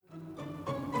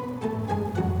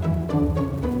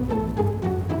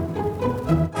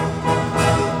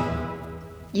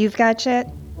You've got shit.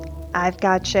 I've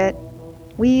got shit.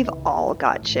 We've all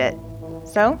got shit.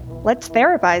 So let's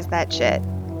therapize that shit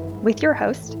with your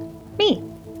host, me,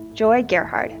 Joy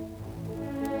Gerhard.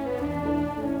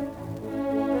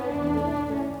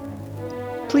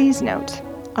 Please note,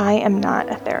 I am not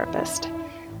a therapist.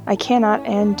 I cannot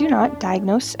and do not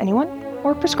diagnose anyone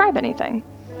or prescribe anything.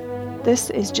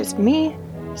 This is just me,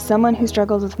 someone who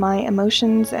struggles with my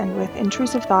emotions and with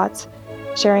intrusive thoughts,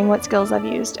 sharing what skills I've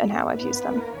used and how I've used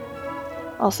them.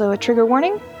 Also, a trigger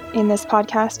warning. In this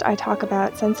podcast, I talk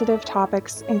about sensitive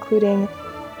topics including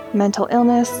mental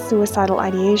illness, suicidal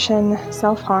ideation,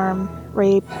 self-harm,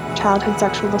 rape, childhood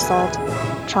sexual assault,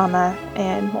 trauma,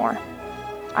 and more.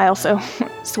 I also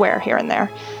swear here and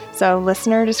there, so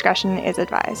listener discretion is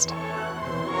advised.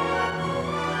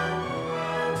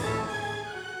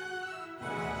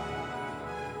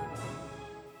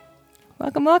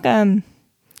 Welcome.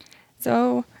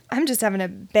 So I'm just having a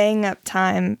bang-up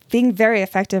time, being very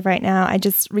effective right now. I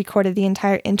just recorded the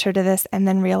entire intro to this and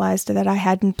then realized that I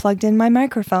hadn't plugged in my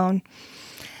microphone.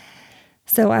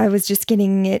 So I was just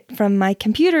getting it from my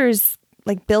computer's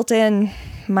built-in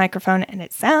microphone, and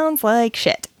it sounds like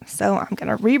shit. So I'm going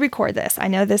to re-record this. I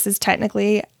know this is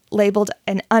technically labeled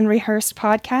an unrehearsed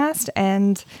podcast,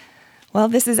 and well,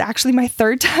 this is actually my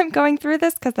third time going through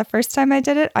this because the first time I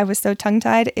did it, I was so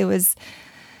tongue-tied, it was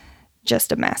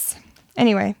just a mess.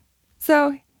 Anyway, so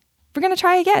we're going to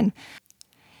try again.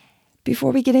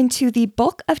 Before we get into the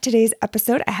bulk of today's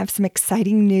episode, I have some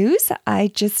exciting news. I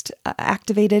just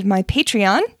activated my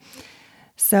Patreon.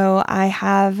 So I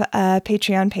have a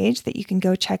Patreon page that you can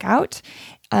go check out.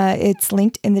 It's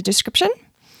linked in the description.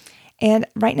 And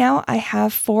right now I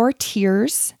have 4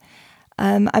 tiers.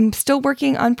 I'm still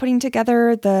working on putting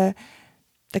together the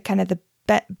kind of the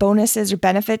bonuses or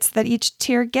benefits that each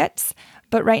tier gets.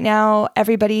 But right now,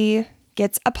 everybody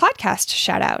gets a podcast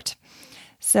shout out.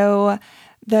 So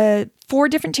the 4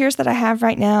 different tiers that I have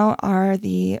right now are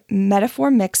the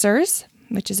Metaphor Mixers,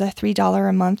 which is a $3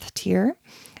 a month tier,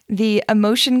 the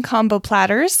Emotion Combo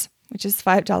Platters, which is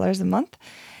 $5 a month,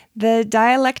 the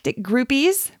Dialectic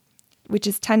Groupies, which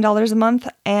is $10 a month,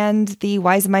 and the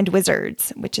Wise Mind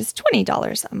Wizards, which is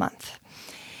 $20 a month.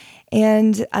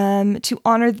 And to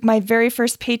honor my very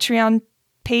first Patreon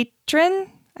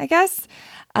patron, I guess,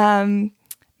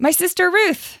 my sister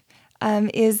Ruth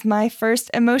is my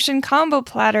first Emotion Combo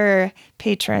Platter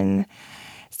patron.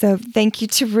 So thank you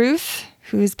to Ruth,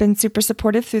 who's been super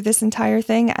supportive through this entire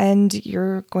thing, and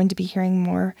you're going to be hearing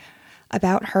more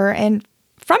about her and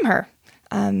from her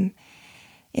in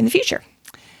the future.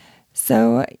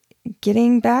 So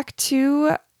getting back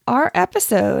to our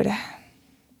episode.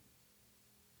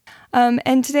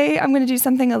 And today I'm going to do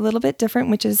something a little bit different,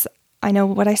 which is, I know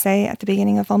what I say at the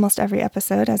beginning of almost every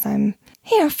episode as I'm,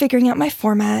 figuring out my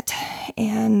format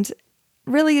and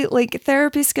really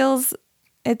therapy skills.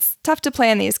 It's tough to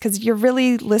plan these because you're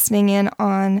really listening in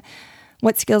on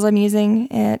what skills I'm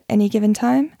using at any given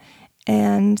time.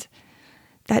 And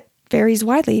that varies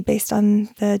widely based on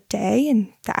the day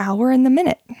and the hour and the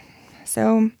minute.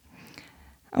 So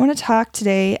I want to talk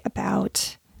today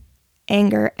about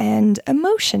anger and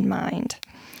emotion mind.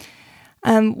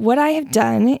 What I have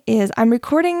done is I'm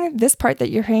recording this part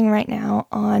that you're hearing right now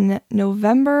on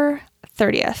November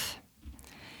 30th.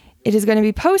 It is going to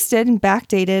be posted and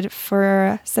backdated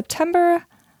for September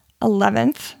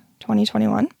 11th,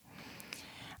 2021,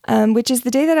 which is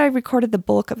the day that I recorded the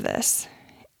bulk of this.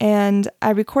 And I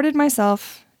recorded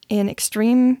myself in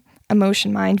extreme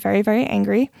emotion mind, very, very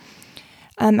angry,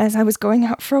 as I was going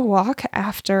out for a walk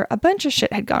after a bunch of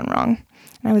shit had gone wrong.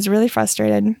 And I was really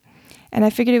frustrated. And I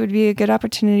figured it would be a good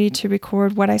opportunity to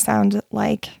record what I sound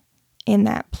like in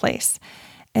that place.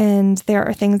 And there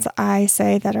are things I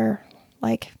say that are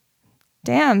like,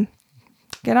 damn,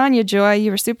 good on you, Joy.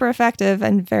 You were super effective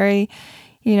and very,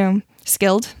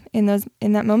 skilled in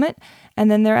that moment. And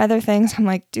then there are other things I'm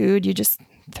like, dude, you just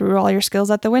threw all your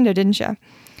skills out the window, didn't you?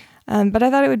 But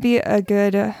I thought it would be a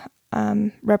good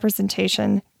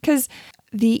representation because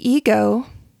the ego,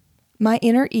 my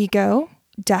inner ego,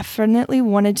 definitely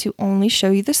wanted to only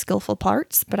show you the skillful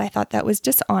parts, but I thought that was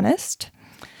dishonest.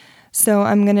 So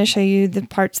I'm going to show you the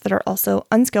parts that are also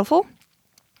unskillful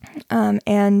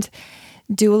and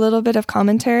do a little bit of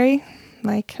commentary.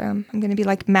 I'm going to be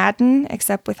like Madden,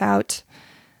 except without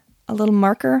a little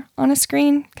marker on a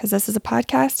screen because this is a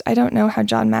podcast. I don't know how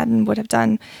John Madden would have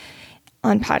done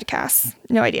on podcasts.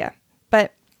 No idea.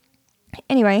 But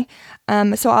anyway,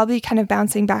 so I'll be kind of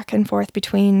bouncing back and forth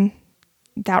between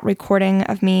that recording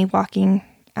of me walking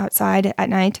outside at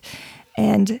night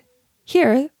and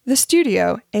here, the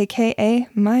studio, aka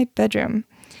my bedroom.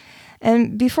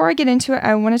 And before I get into it,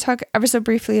 I want to talk ever so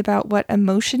briefly about what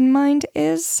emotion mind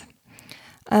is.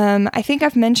 I think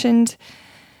I've mentioned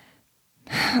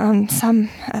on some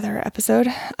other episode,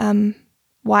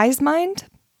 wise mind.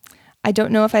 I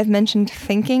don't know if I've mentioned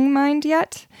thinking mind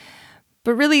yet,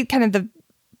 but really kind of the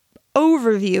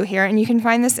overview here, and you can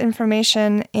find this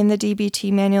information in the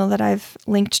DBT manual that I've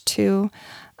linked to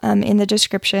in the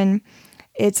description.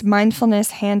 It's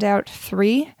Mindfulness Handout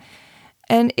 3,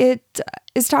 and it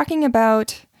is talking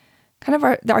about kind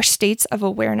of our states of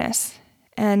awareness,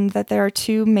 and that there are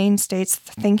two main states,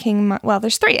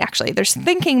 there's three actually. There's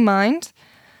thinking mind,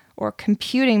 or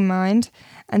computing mind,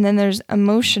 and then there's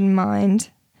emotion mind,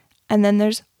 and then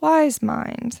there's wise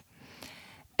mind.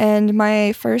 And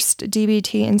my first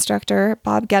DBT instructor,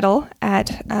 Bob Gettle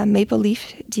at Maple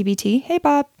Leaf DBT, hey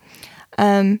Bob,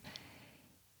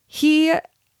 he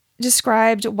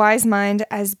described wise mind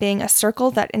as being a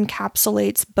circle that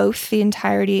encapsulates both the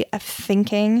entirety of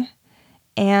thinking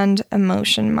and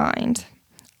emotion mind.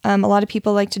 A lot of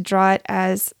people like to draw it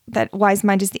as that wise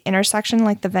mind is the intersection,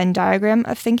 like the Venn diagram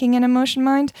of thinking and emotion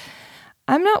mind.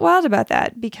 I'm not wild about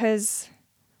that, because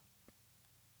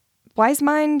wise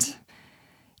mind,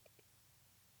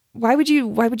 why would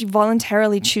you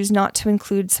voluntarily choose not to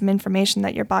include some information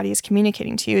that your body is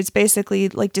communicating to you? It's basically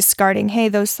like discarding, hey,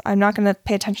 I'm not going to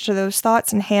pay attention to those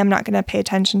thoughts, and hey, I'm not going to pay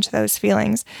attention to those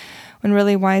feelings, when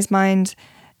really wise mind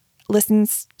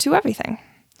listens to everything.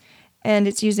 And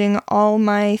it's using all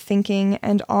my thinking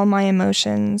and all my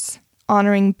emotions,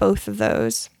 honoring both of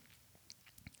those.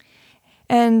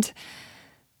 And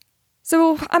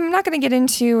so I'm not going to get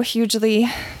into hugely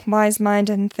wise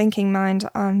mind and thinking mind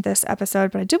on this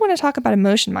episode, but I do want to talk about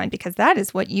emotion mind, because that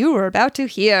is what you are about to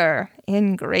hear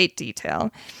in great detail.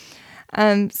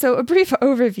 So a brief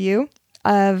overview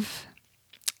of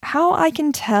how I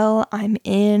can tell I'm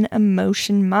in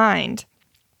emotion mind.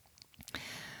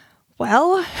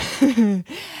 Well,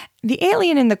 the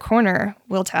alien in the corner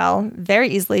will tell very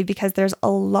easily, because there's a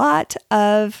lot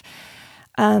of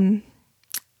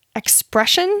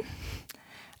expression.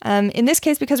 In this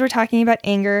case, because we're talking about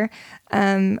anger,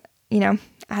 I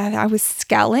was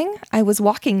scowling. I was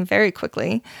walking very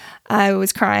quickly. I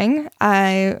was crying.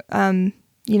 Angry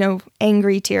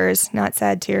tears, not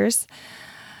sad tears.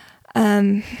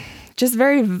 Just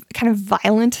very kind of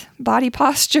violent body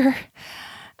posture.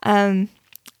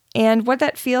 And what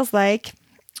that feels like,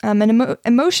 an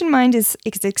emotion mind is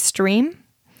extreme,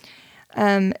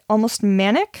 almost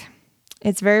manic.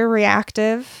 It's very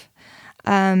reactive.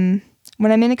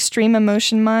 When I'm in extreme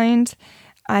emotion mind,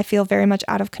 I feel very much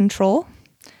out of control.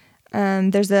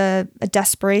 There's a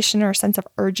desperation or a sense of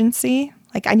urgency.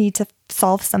 Like, I need to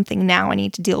solve something now. I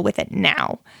need to deal with it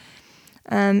now.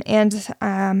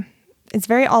 It's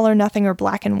very all or nothing, or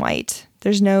black and white.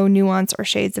 There's no nuance or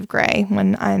shades of gray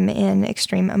when I'm in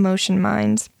extreme emotion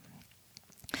mind.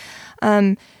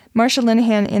 Marsha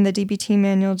Linehan in the DBT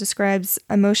manual describes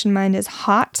emotion mind as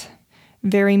hot,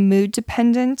 very mood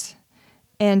dependent,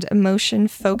 and emotion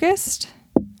focused.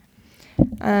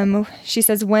 She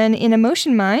says, when in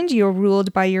emotion mind, you're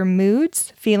ruled by your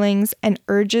moods, feelings, and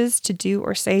urges to do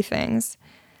or say things.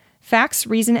 Facts,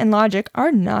 reason, and logic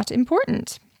are not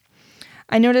important.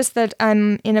 I notice that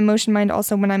I'm in emotion mind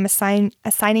also when I'm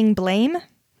assigning blame,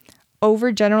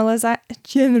 overgeneralizing.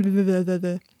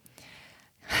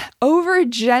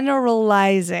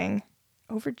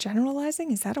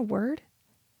 Overgeneralizing? Is that a word?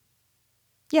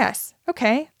 Yes.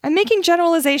 Okay. I'm making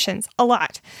generalizations a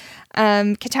lot.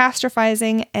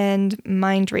 Catastrophizing and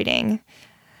mind reading.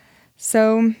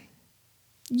 So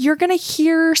you're going to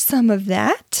hear some of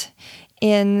that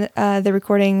in the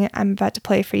recording I'm about to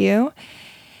play for you.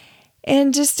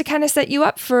 And just to kind of set you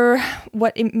up for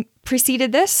what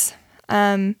preceded this,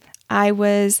 I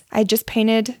just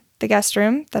painted the guest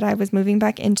room that I was moving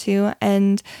back into,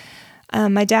 and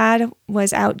my dad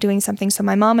was out doing something, so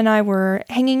my mom and I were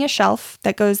hanging a shelf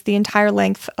that goes the entire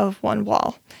length of one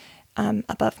wall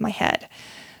above my head.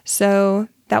 So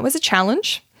that was a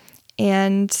challenge,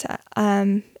 and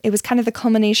it was kind of the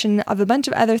culmination of a bunch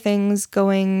of other things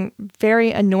going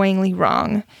very annoyingly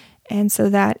wrong. And so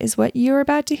that is what you're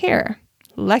about to hear.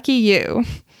 Lucky you.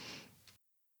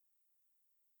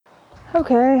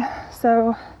 Okay,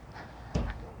 so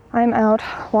I'm out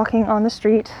walking on the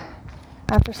street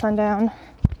after sundown,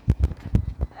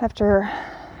 after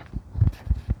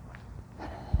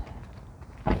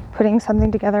putting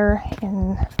something together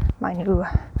in my new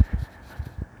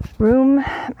room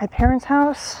at my parents'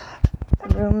 house,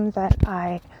 the room that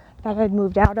I thought I'd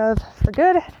moved out of for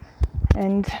good,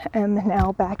 and am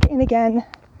now back in again,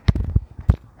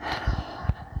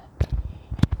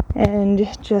 and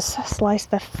just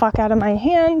sliced the fuck out of my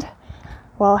hand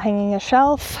wall hanging a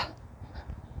shelf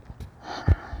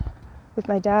with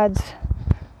my dad's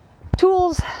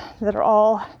tools that are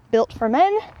all built for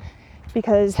men,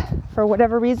 because for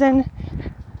whatever reason,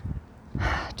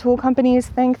 tool companies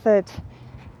think that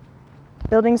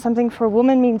building something for a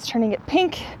woman means turning it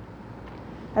pink,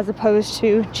 as opposed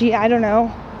to, I don't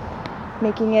know,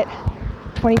 making it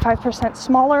 25%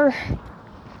 smaller.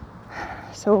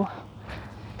 So,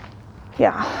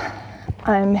 yeah,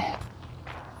 I'm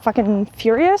fucking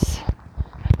furious,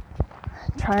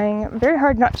 trying very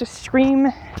hard not to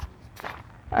scream.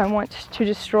 I want to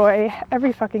destroy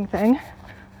every fucking thing,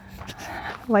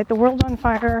 light the world on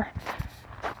fire.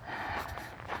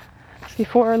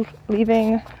 Before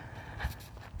leaving,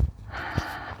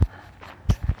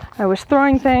 I was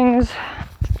throwing things.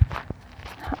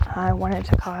 I wanted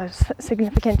to cause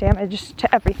significant damage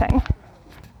to everything.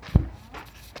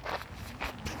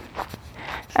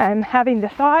 I'm having the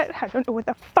thought, I don't know what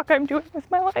the fuck I'm doing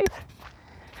with my life.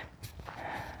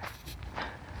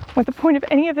 What the point of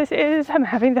any of this is, I'm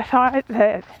having the thought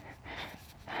that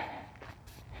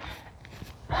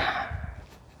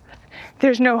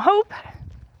there's no hope,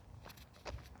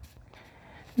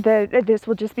 that this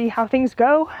will just be how things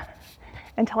go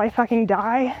until I fucking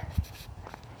die.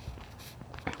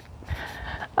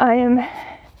 I am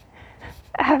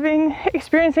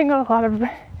experiencing a lot of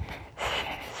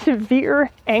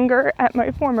severe anger at my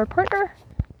former partner.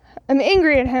 I'm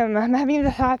angry at him. I'm having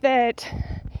the thought that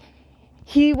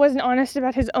he wasn't honest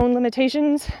about his own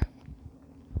limitations.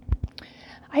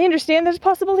 I understand that it's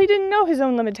possible he didn't know his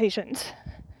own limitations.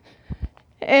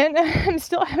 And I'm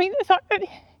still having the thought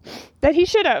that he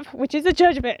should have, which is a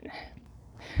judgment.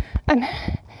 I'm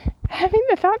having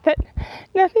the thought that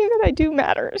nothing that I do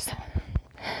matters.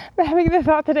 I'm having the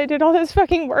thought that I did all this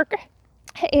fucking work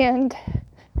and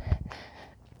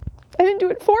I didn't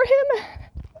do it for him.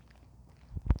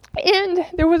 And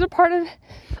there was a part of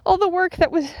all the work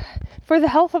that was for the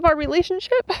health of our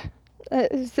relationship,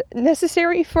 is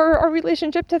necessary for our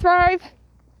relationship to thrive.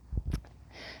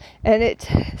 And it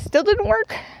still didn't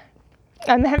work.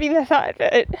 I'm having the thought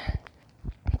that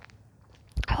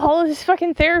all of this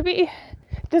fucking therapy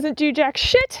doesn't do jack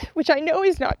shit, which I know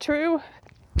is not true.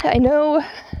 I know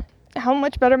how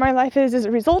much better my life is as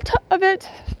a result of it.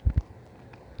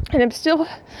 And I'm still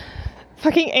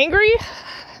fucking angry.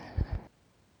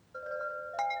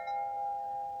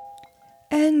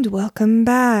 And welcome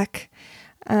back.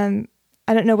 I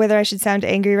don't know whether I should sound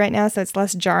angry right now, so it's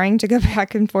less jarring to go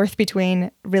back and forth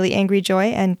between really angry joy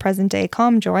and present day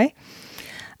calm joy.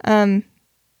 As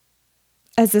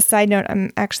a side note,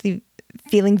 I'm actually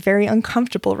feeling very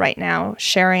uncomfortable right now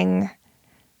sharing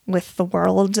with the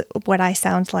world what I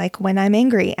sound like when I'm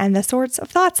angry and the sorts of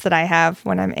thoughts that I have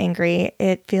when I'm angry.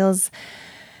 It feels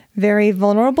very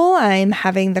vulnerable. I'm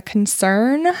having the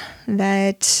concern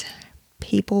that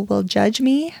people will judge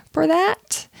me for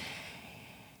that.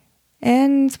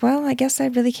 And, well, I guess I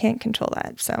really can't control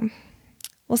that. So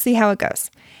we'll see how it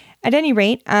goes. At any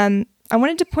rate, I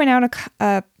wanted to point out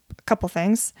a couple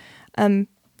things.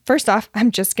 First off,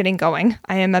 I'm just getting going.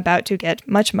 I am about to get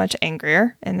much, much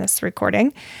angrier in this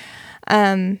recording.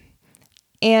 And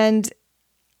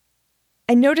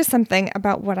I noticed something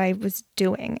about what I was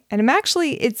doing. And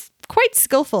it's quite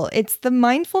skillful. It's the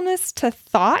mindfulness to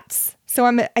thoughts. So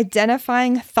I'm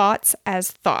identifying thoughts as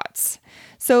thoughts.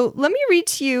 So let me read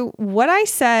to you what I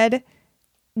said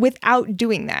without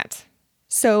doing that.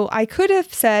 So I could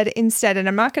have said instead, and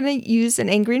I'm not going to use an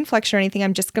angry inflection or anything,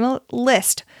 I'm just going to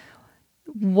list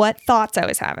what thoughts I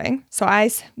was having. So I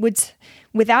would,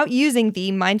 without using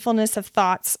the mindfulness of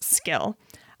thoughts skill,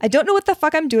 I don't know what the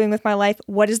fuck I'm doing with my life.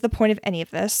 What is the point of any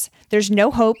of this? There's no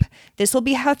hope. This will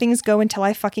be how things go until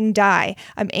I fucking die.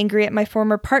 I'm angry at my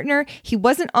former partner. He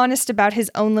wasn't honest about his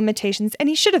own limitations, and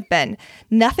he should have been.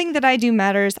 Nothing that I do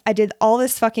matters. I did all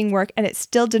this fucking work, and it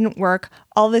still didn't work.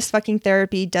 All this fucking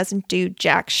therapy doesn't do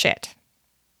jack shit.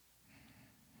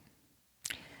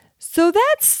 So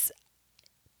that's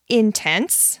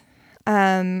intense.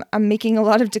 I'm making a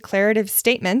lot of declarative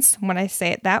statements when I say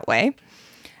it that way.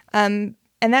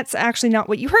 And that's actually not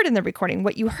what you heard in the recording.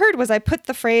 What you heard was I put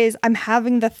the phrase, I'm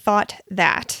having the thought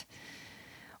that,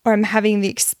 or I'm having the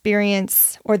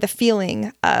experience or the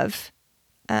feeling of,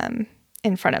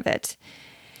 in front of it.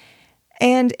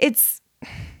 And it's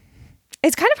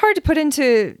kind of hard to put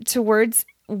into words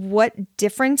what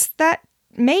difference that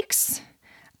makes.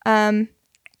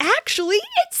 Actually,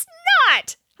 it's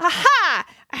not. Aha!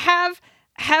 I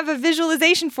have a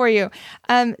visualization for you.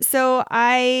 So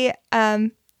I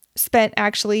spent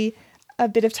actually a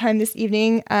bit of time this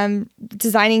evening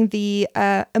designing the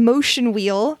emotion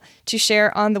wheel to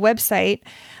share on the website.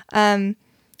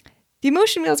 The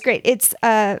emotion wheel is great. It's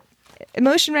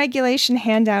emotion regulation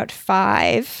handout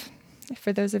 5,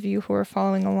 for those of you who are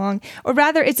following along. Or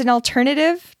rather, it's an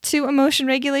alternative to emotion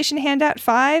regulation handout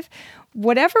 5.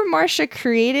 Whatever Marsha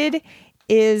created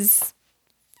is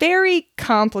very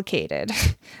complicated.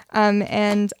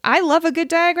 And I love a good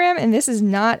diagram, and this is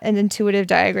not an intuitive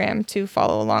diagram to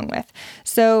follow along with.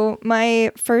 So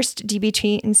my first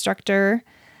DBT instructor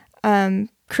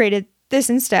created this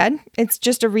instead. It's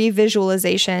just a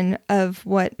revisualization of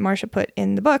what Marsha put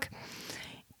in the book.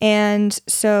 And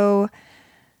so,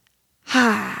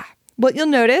 what you'll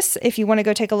notice if you want to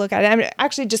go take a look at it, I'm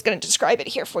actually just going to describe it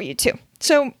here for you too.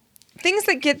 So things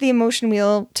that get the emotion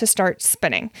wheel to start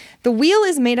spinning. The wheel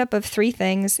is made up of 3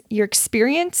 things: your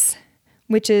experience,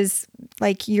 which is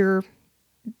like your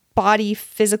body,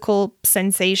 physical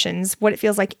sensations, what it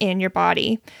feels like in your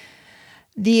body.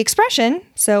 The expression,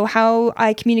 so how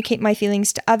I communicate my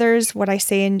feelings to others, what I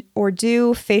say or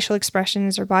do, facial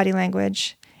expressions or body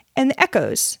language. And the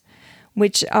echoes,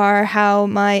 which are how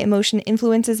my emotion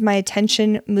influences my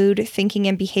attention, mood, thinking,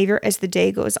 and behavior as the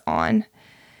day goes on.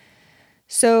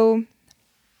 So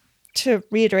to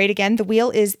reiterate again, the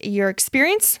wheel is your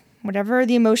experience, whatever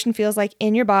the emotion feels like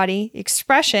in your body.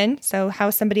 Expression, so how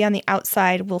somebody on the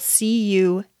outside will see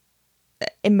you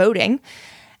emoting.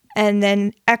 And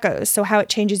then echoes, so how it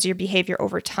changes your behavior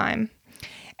over time.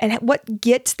 And what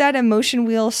gets that emotion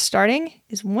wheel starting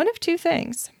is one of 2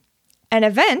 things: an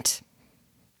event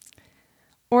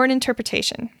or an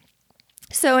interpretation.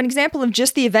 So an example of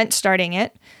just the event starting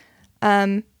it,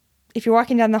 if you're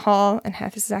walking down the hall, and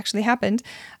this has actually happened,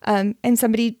 and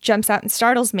somebody jumps out and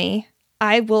startles me,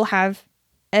 I will have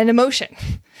an emotion.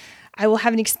 I will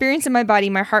have an experience in my body.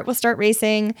 My heart will start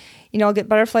racing. I'll get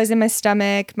butterflies in my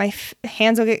stomach. My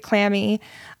hands will get clammy.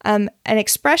 An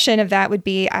expression of that would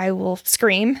be I will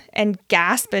scream and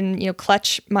gasp and,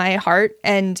 clutch my heart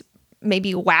and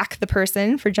maybe whack the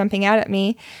person for jumping out at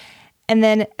me. And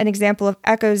then an example of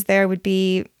echoes there would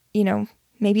be,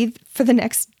 maybe for the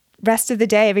next rest of the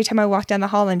day, every time I walk down the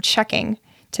hall, I'm checking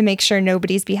to make sure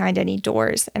nobody's behind any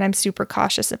doors, and I'm super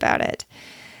cautious about it.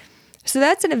 So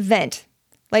that's an event.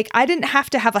 Like, I didn't have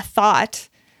to have a thought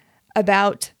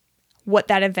about what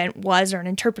that event was or an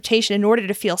interpretation in order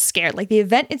to feel scared. Like, the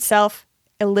event itself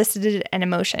elicited an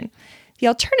emotion. The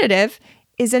alternative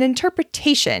is an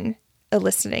interpretation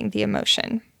eliciting the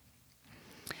emotion.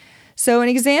 So an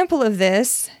example of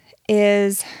this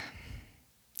is,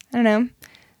 let's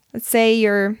say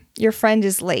your friend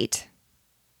is late.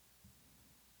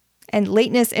 And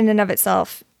lateness in and of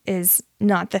itself is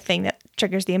not the thing that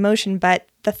triggers the emotion, but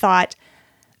the thought,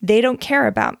 they don't care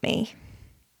about me.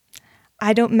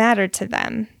 I don't matter to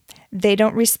them. They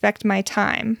don't respect my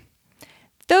time.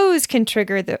 Those can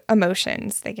trigger the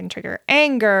emotions. They can trigger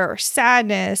anger or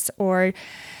sadness or,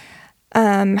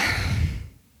 anger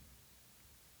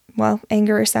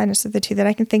or sadness are the 2 that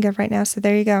I can think of right now. So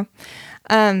there you go.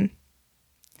 But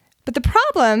the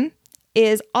problem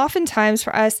is oftentimes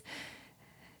for us,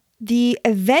 the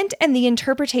event and the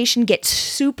interpretation get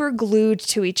super glued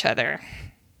to each other.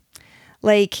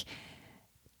 Like,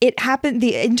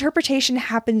 the interpretation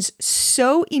happens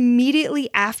so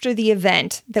immediately after the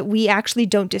event that we actually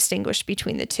don't distinguish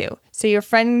between the 2. So your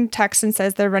friend texts and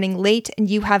says they're running late, and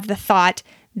you have the thought,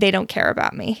 they don't care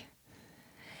about me.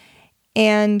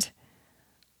 And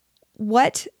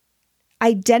what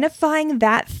identifying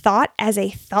that thought as a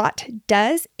thought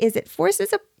does is it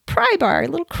forces a pry bar, a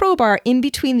little crowbar in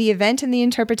between the event and the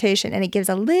interpretation, and it gives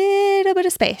a little bit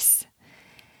of space.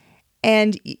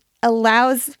 And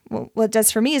allows, what it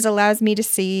does for me is allows me to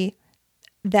see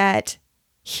that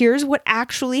here's what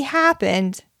actually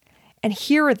happened, and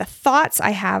here are the thoughts I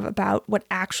have about what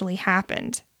actually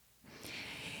happened.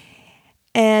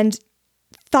 And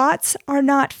thoughts are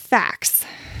not facts.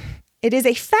 It is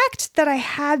a fact that I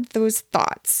had those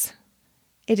thoughts.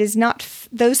 It is not,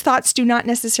 those thoughts do not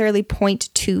necessarily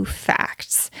point to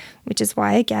facts, which is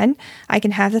why, again, I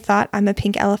can have the thought, I'm a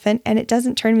pink elephant, and it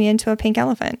doesn't turn me into a pink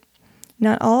elephant.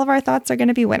 Not all of our thoughts are going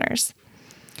to be winners.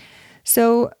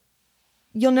 So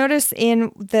you'll notice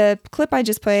in the clip I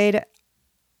just played,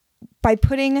 by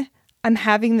putting I'm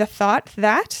having the thought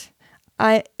that,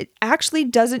 it actually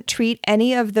doesn't treat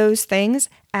any of those things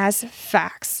as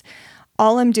facts.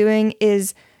 All I'm doing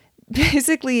is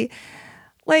basically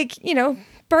like,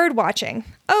 bird watching.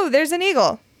 Oh, there's an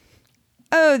eagle.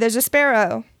 Oh, there's a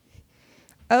sparrow.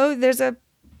 Oh, there's a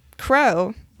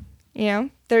crow.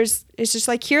 It's just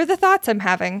like, here are the thoughts I'm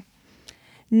having.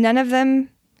 None of them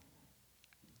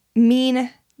mean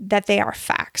that they are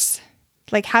facts.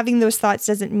 Like, having those thoughts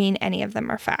doesn't mean any of them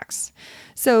are facts.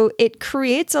 So it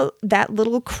creates that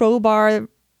little crowbar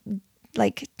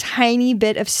like tiny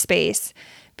bit of space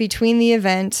between the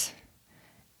event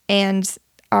and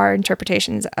our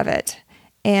interpretations of it.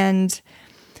 And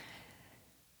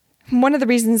one of the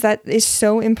reasons that is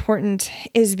so important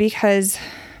is because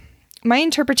my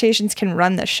interpretations can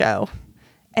run the show,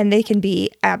 and they can be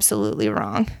absolutely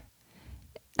wrong.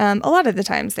 A lot of the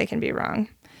times they can be wrong.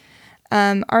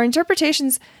 Our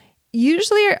interpretations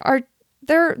usually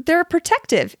they're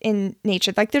protective in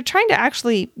nature. Like they're trying to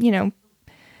actually,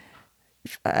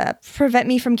 prevent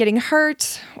me from getting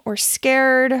hurt or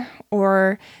scared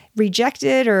or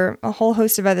rejected or a whole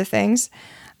host of other things.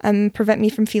 Prevent me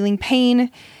from feeling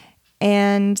pain.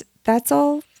 And that's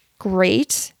all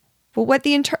great. But what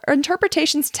the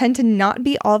interpretations tend to not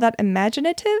be all that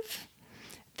imaginative.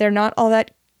 They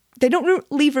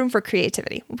don't leave room for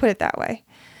creativity. We'll put it that way.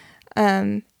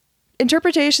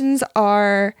 Interpretations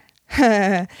are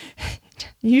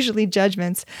usually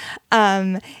judgments.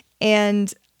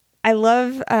 And I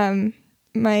love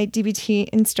my DBT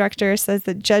instructor says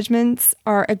that judgments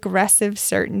are aggressive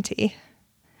certainty.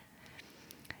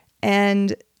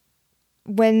 And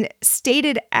when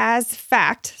stated as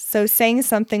fact, so saying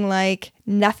something like,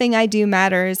 nothing I do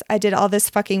matters, I did all this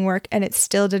fucking work and it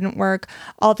still didn't work,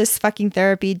 all this fucking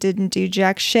therapy didn't do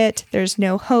jack shit, there's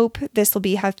no hope, this will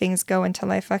be how things go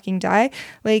until I fucking die.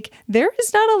 Like, there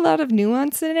is not a lot of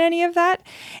nuance in any of that,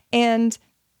 and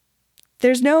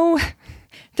there's no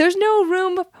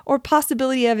room or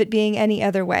possibility of it being any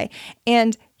other way.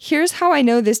 And here's how I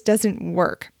know this doesn't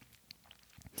work.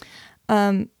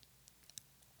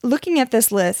 Looking at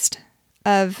this list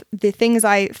of the things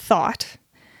I thought,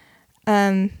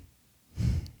 they're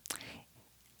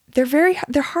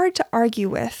hard to argue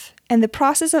with. And the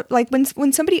process of, like,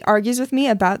 when somebody argues with me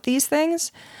about these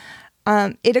things,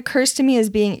 it occurs to me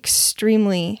as being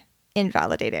extremely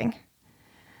invalidating.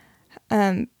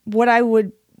 What I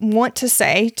would want to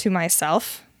say to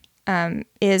myself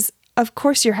is, of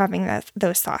course you're having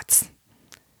those thoughts.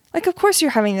 Like, of course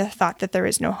you're having the thought that there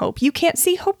is no hope. You can't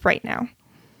see hope right now.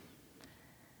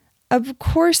 Of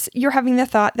course you're having the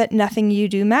thought that nothing you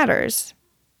do matters.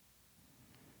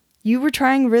 You were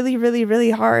trying really, really,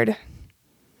 really hard.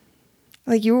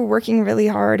 Like, you were working really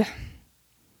hard.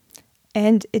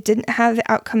 And it didn't have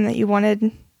the outcome that you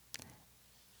wanted.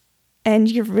 And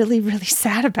you're really, really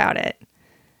sad about it.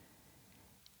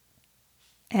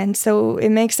 And so it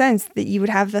makes sense that you would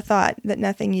have the thought that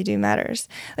nothing you do matters.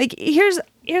 Like, here's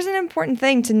an important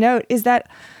thing to note is that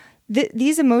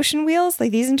these emotion wheels,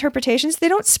 like these interpretations, they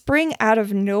don't spring out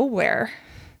of nowhere.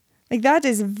 Like, that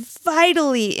is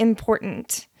vitally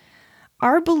important.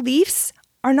 Our beliefs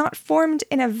are not formed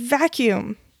in a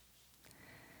vacuum.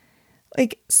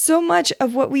 Like, so much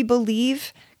of what we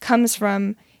believe comes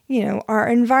from, our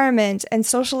environment and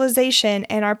socialization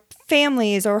and our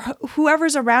families or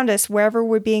whoever's around us, wherever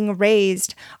we're being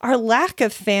raised, our lack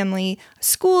of family,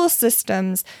 school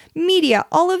systems, media,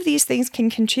 all of these things can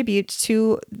contribute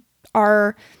to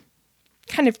our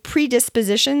kind of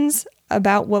predispositions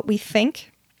about what we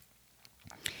think.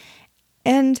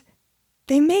 And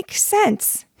they make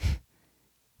sense.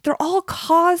 They're all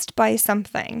caused by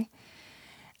something.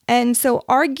 And so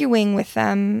arguing with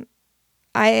them,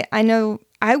 I know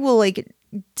I will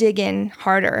dig in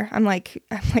harder. I'm like,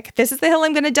 this is the hill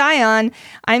I'm going to die on.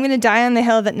 I'm going to die on the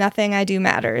hill that nothing I do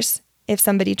matters. If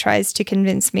somebody tries to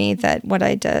convince me that what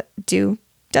I do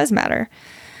does matter.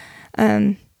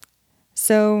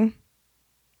 So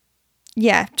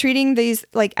yeah, treating these,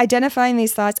 identifying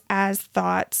these thoughts as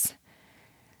thoughts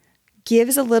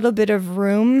gives a little bit of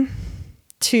room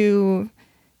to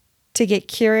get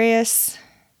curious,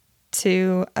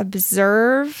 to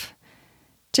observe,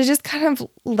 to just kind of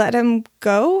let them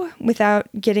go without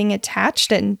getting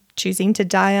attached and choosing to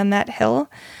die on that hill.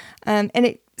 And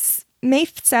it may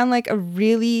sound like a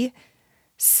really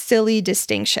silly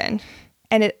distinction.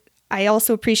 And I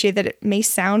also appreciate that it may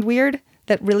sound weird,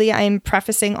 that really I'm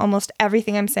prefacing almost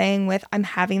everything I'm saying with I'm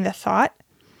having the thought.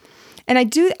 And I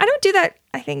don't do that,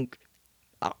 I think,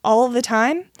 all the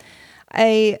time.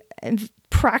 I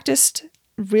practiced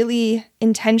really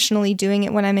intentionally doing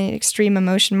it when I'm in extreme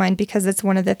emotion mind, because it's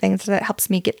one of the things that helps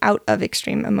me get out of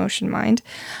extreme emotion mind.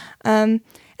 And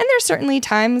there's certainly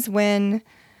times when,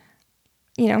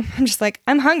 I'm just like,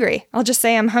 I'm hungry. I'll just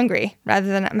say I'm hungry rather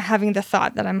than I'm having the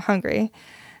thought that I'm hungry.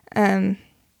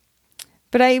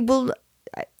 But I will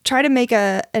try to make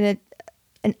an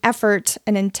effort,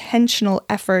 an intentional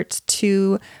effort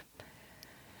to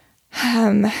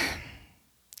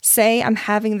say I'm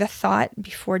having the thought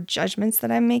before judgments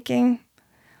that I'm making.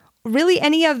 Really,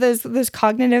 any of those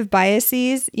cognitive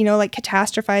biases, like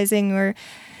catastrophizing or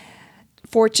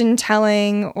fortune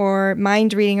telling or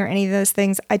mind reading or any of those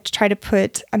things, I try to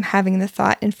put I'm having the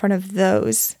thought in front of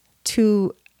those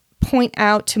to point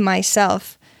out to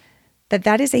myself that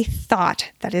that is a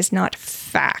thought, that is not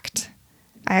fact.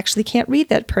 I actually can't read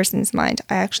that person's mind.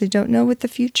 I actually don't know what the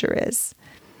future is.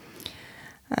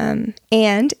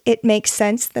 And it makes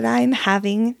sense that I'm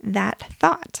having that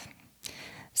thought.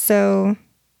 So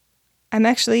I'm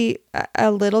actually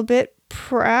a little bit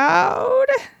proud,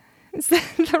 is that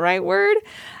the right word,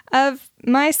 of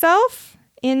myself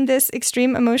in this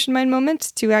extreme emotion mind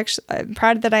moment. I'm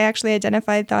proud that I actually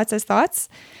identified thoughts as thoughts.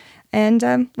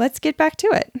 And let's get back to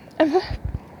it. I'm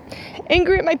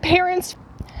angry at my parents.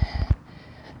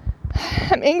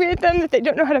 I'm angry at them that they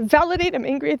don't know how to validate. I'm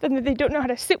angry at them that they don't know how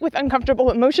to sit with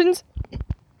uncomfortable emotions.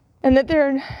 And that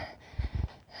they're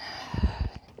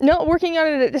not working on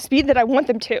it at the speed that I want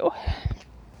them to.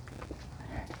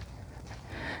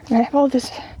 And I have all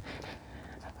this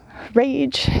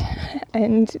rage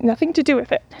and nothing to do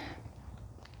with it.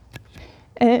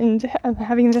 And I'm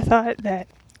having the thought that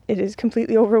it is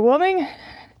completely overwhelming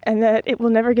and that it will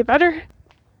never get better.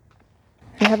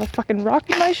 I have a fucking rock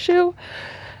in my shoe.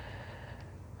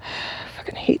 I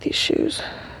fucking hate these shoes.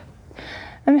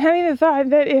 I'm having the thought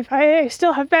that if I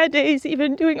still have bad days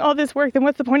even doing all this work, then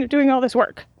what's the point of doing all this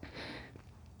work?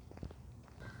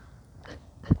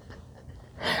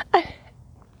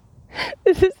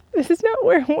 This is not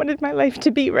where I wanted my life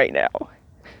to be right now.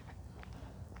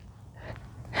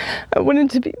 I wanted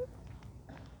to be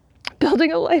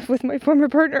building a life with my former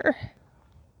partner,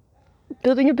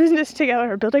 building a business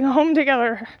together, building a home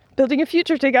together, building a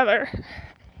future together.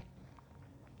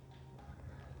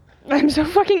 I'm so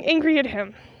fucking angry at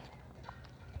him.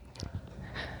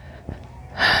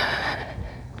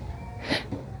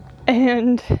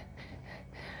 And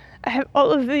I have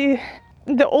all of the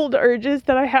old urges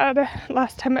that I had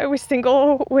last time I was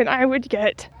single, when I would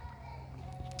get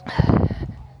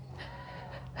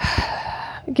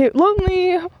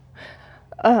lonely,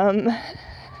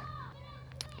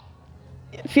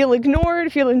 feel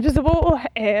ignored, feel invisible,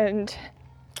 and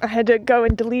I had to go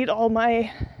and delete all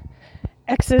my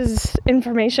ex's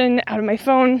information out of my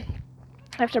phone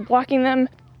after blocking them,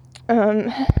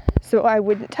 so I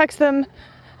wouldn't text them.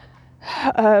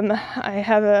 I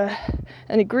have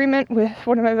an agreement with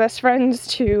one of my best friends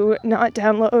to not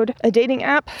download a dating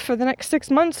app for the next 6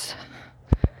 months.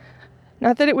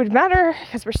 Not that it would matter,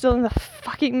 because we're still in the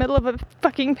fucking middle of a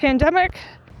fucking pandemic.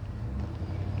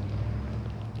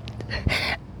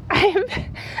 I'm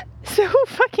so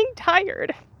fucking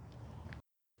tired.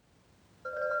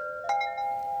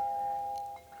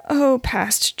 Oh,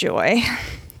 past joy.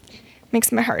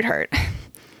 Makes my heart hurt.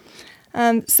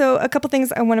 So a couple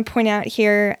things I want to point out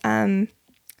here.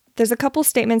 There's a couple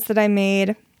statements that I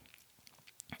made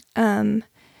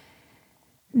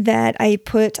that I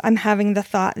put I'm having the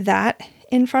thought that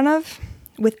in front of.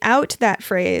 Without that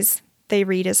phrase, they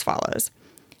read as follows.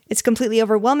 It's completely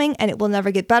overwhelming and it will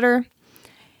never get better.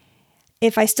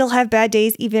 If I still have bad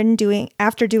days even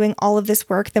after doing all of this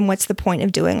work, then what's the point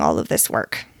of doing all of this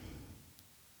work?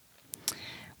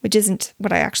 Which isn't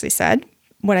what I actually said.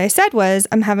 What I said was,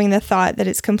 I'm having the thought that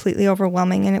it's completely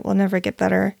overwhelming and it will never get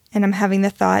better. And I'm having the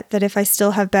thought that if I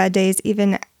still have bad days,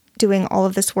 even doing all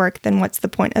of this work, then what's the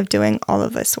point of doing all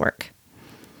of this work?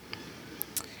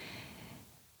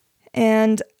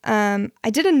 And I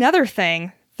did another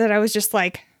thing that I was just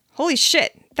like, holy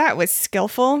shit, that was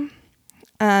skillful.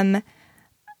 I'm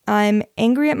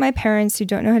angry at my parents who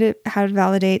don't know how to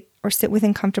validate or sit with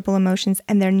uncomfortable emotions,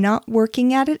 and they're not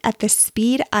working at it at the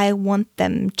speed I want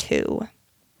them to.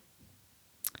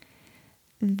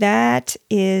 That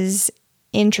is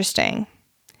interesting.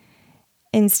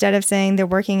 Instead of saying they're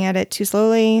working at it too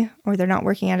slowly, or they're not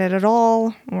working at it at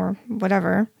all, or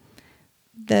whatever,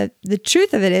 the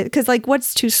truth of it is, because like,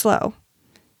 what's too slow?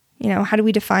 You know, how do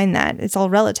we define that? It's all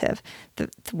relative.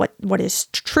 What is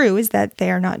true is that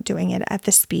they are not doing it at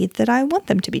the speed that I want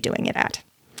them to be doing it at.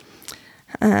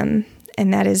 And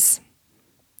that is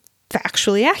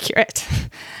factually accurate.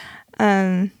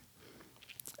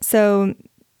 So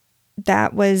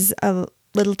that was a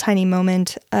little tiny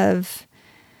moment of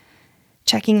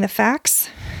checking the facts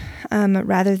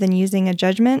rather than using a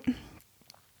judgment.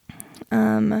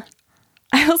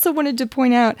 I also wanted to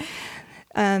point out,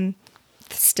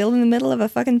 still in the middle of a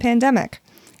fucking pandemic.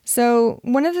 So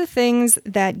one of the things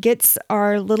that gets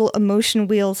our little emotion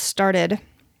wheel started,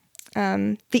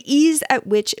 the ease at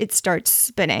which it starts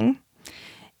spinning,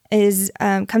 is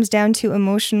comes down to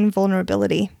emotion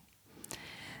vulnerability.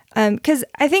 Because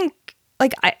I think,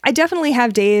 like, I definitely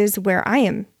have days where I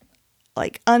am,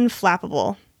 like,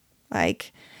 unflappable.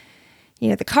 Like, you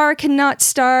know, the car cannot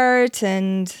start,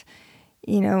 and,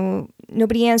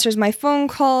 nobody answers my phone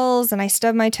calls and I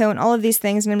stub my toe and all of these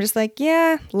things. And I'm just like,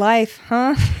 yeah, life,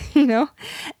 huh?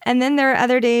 And then there are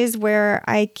other days where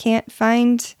I can't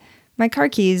find my car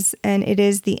keys and it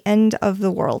is the end of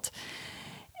the world.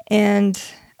 And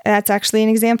that's actually an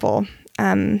example.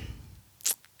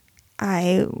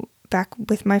 Back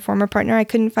with my former partner, I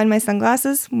couldn't find my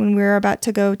sunglasses when we were about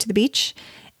to go to the beach.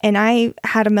 And I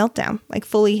had a meltdown,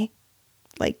 fully,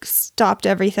 stopped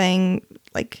everything,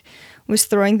 was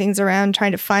throwing things around,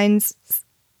 trying to find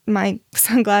my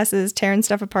sunglasses, tearing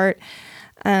stuff apart.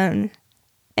 And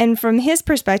from his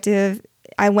perspective,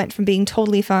 I went from being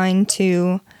totally fine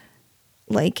to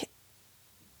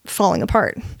falling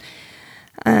apart.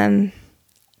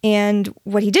 And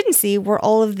what he didn't see were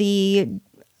all of the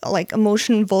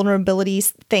emotion vulnerability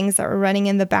things that were running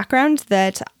in the background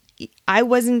that I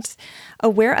wasn't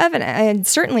aware of, and I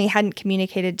certainly hadn't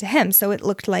communicated to him. So it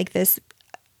looked like this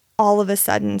all of a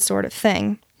sudden sort of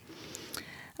thing.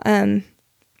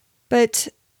 But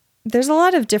there's a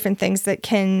lot of different things that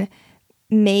can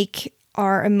make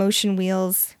our emotion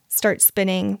wheels start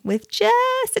spinning with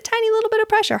just a tiny little bit of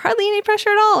pressure, hardly any pressure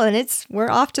at all, and we're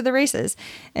off to the races.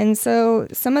 And so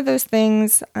some of those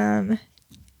things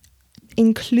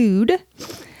include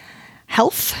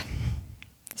health.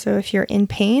 So if you're in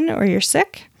pain or you're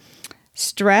sick,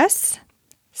 stress,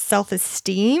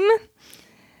 self-esteem,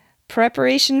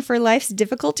 preparation for life's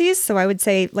difficulties. So I would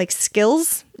say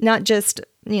skills, not just,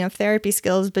 therapy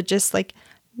skills, but just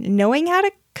knowing how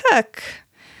to cook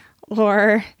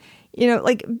or,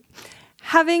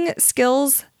 having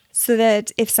skills so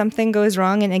that if something goes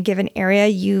wrong in a given area,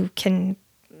 you can,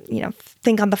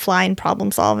 think on the fly and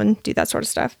problem solve and do that sort of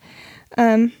stuff.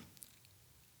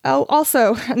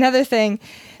 Also, another thing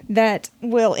that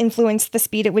will influence the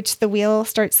speed at which the wheel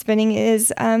starts spinning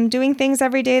is doing things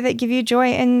every day that give you joy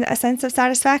and a sense of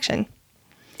satisfaction.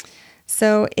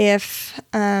 So if,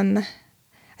 I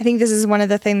think this is one of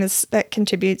the things that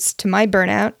contributes to my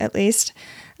burnout, at least,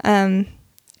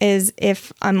 is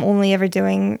if I'm only ever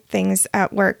doing things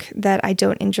at work that I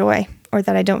don't enjoy or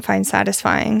that I don't find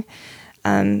satisfying,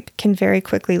 can very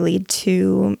quickly lead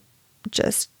to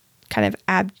just kind of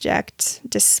abject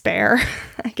despair,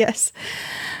 I guess.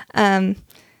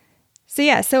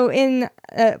 So in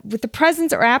with the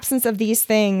presence or absence of these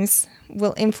things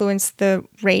will influence the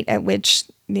rate at which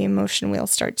the emotion wheel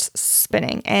starts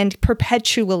spinning and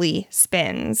perpetually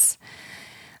spins.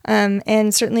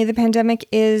 And certainly the pandemic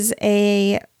is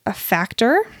a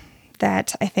factor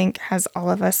that I think has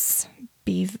all of us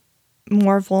be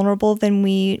more vulnerable than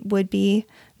we would be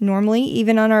normally.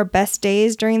 Even on our best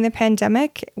days during the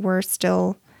pandemic, we're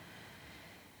still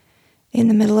in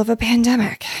the middle of a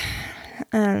pandemic.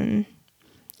 And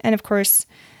of course,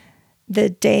 the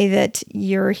day that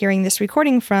you're hearing this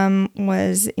recording from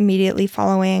was immediately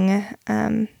following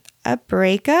a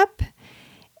breakup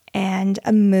and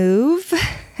a move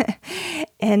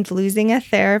and losing a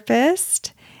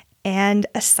therapist and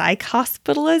a psych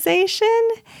hospitalization.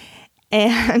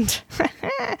 And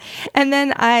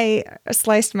then I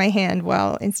sliced my hand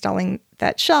while installing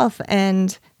that shelf.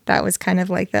 And that was kind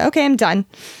of okay, I'm done.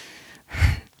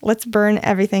 Let's burn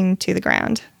everything to the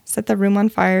ground. Set the room on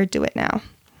fire. Do it now.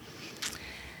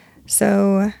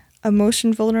 So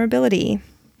emotion vulnerability.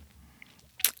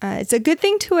 It's a good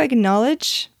thing to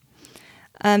acknowledge.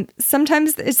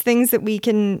 Sometimes it's things that we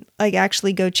can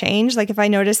actually go change. If I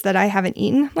notice that I haven't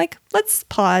eaten, let's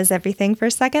pause everything for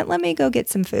a second. Let me go get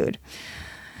some food.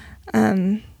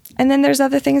 And then there's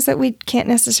other things that we can't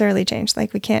necessarily change.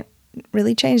 We can't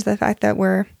really change the fact that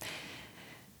we're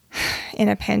in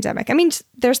a pandemic. I mean,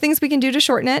 there's things we can do to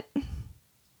shorten it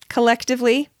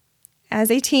collectively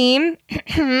as a team.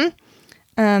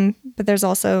 But there's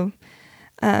also,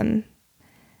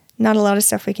 not a lot of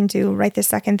stuff we can do right this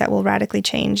second that will radically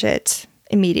change it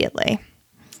immediately.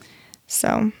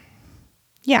 So,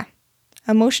 yeah,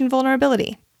 emotion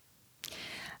vulnerability.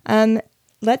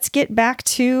 Let's get back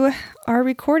to our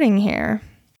recording here.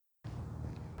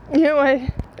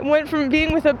 I went from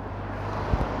being with a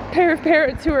pair of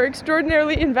parents who are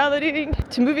extraordinarily invalidating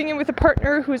to moving in with a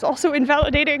partner who is also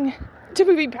invalidating to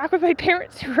moving back with my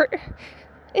parents who are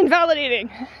invalidating.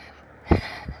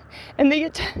 And they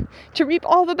get to reap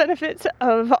all the benefits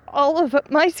of all of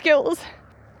my skills.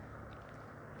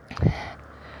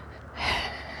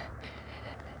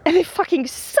 And they fucking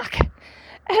suck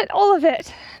at all of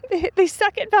it. They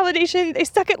suck at validation. They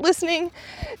suck at listening.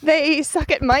 They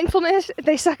suck at mindfulness.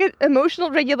 They suck at emotional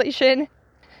regulation.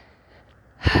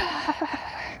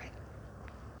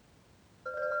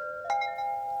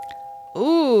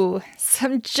 Ooh,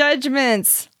 some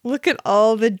judgments. Look at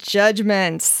all the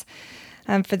judgments.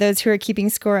 For those who are keeping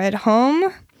score at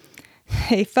home,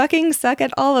 They fucking suck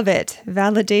at all of it.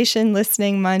 Validation,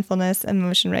 listening, mindfulness,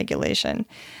 emotion regulation.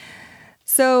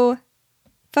 So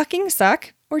fucking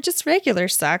suck, or just regular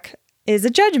suck, is a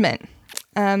judgment.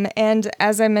 And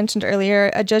as I mentioned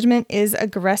earlier, a judgment is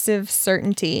aggressive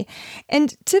certainty.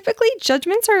 And typically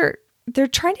judgments they're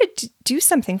trying to do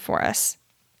something for us.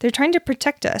 They're trying to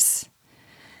protect us.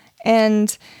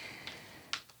 And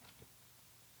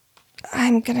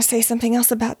I'm going to say something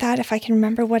else about that if I can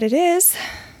remember what it is.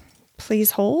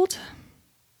 Please hold.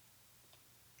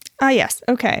 Yes.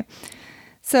 Okay.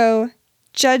 So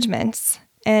judgments.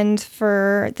 And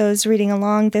for those reading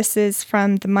along, this is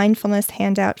from the Mindfulness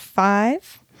Handout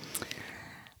 5.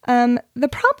 The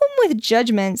problem with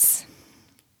judgments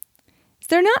is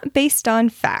they're not based on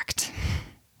fact.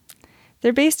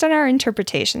 They're based on our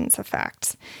interpretations of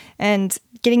facts. And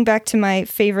getting back to my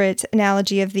favorite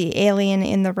analogy of the alien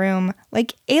in the room,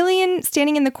 like alien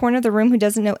standing in the corner of the room who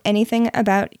doesn't know anything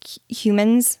about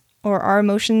humans or our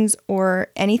emotions or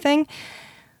anything,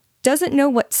 doesn't know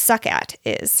what suck at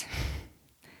is.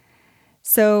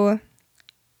 So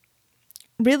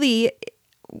really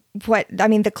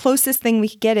the closest thing we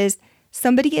could get is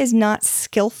somebody is not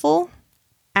skillful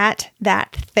at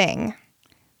that thing.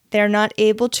 They're not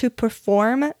able to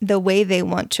perform the way they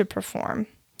want to perform,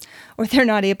 or they're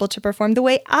not able to perform the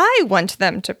way I want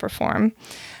them to perform.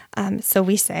 So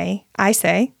I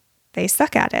say, they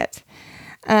suck at it.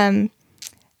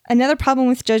 Another problem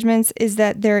with judgments is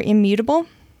that they're immutable.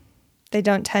 They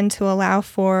don't tend to allow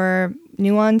for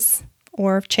nuance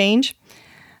or change.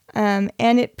 And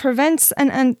it prevents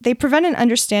they prevent an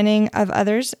understanding of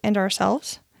others and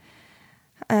ourselves.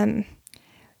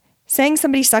 Saying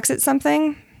somebody sucks at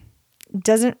something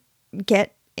doesn't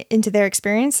get into their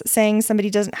experience. Saying somebody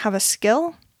doesn't have a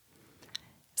skill,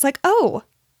 it's like, oh,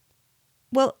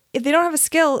 well, if they don't have a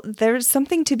skill, there's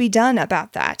something to be done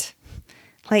about that.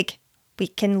 Like, we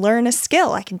can learn a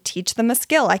skill. I can teach them a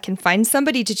skill. I can find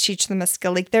somebody to teach them a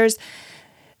skill. Like, there's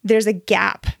a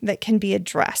gap that can be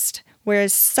addressed.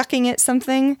 Whereas sucking at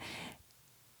something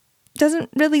doesn't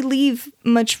really leave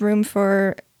much room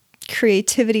for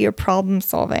creativity or problem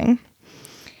solving.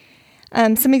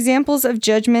 Some examples of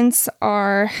judgments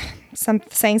are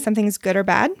saying something's good or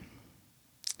bad.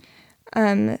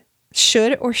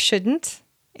 Should or shouldn't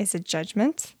is a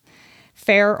judgment.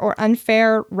 Fair or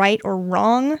unfair, right or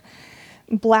wrong,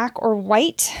 black or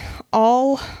white,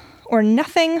 all or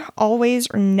nothing, always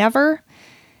or never,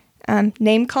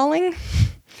 name calling.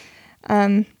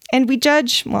 And I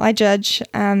judge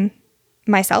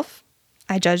myself,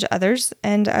 I judge others,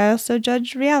 and I also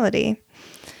judge reality.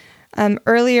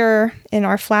 Earlier in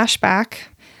our flashback,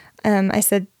 I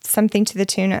said something to the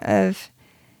tune of,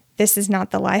 "This is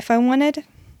not the life I wanted,"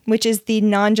 which is the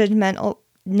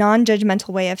non-judgmental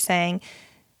way of saying,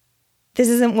 this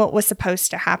isn't what was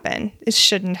supposed to happen. It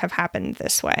shouldn't have happened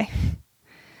this way.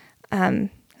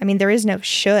 There is no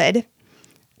should.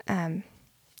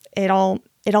 It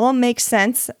all makes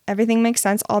sense. Everything makes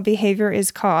sense. All behavior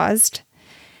is caused.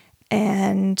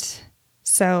 And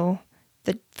so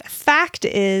the fact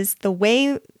is, the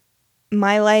way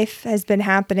my life has been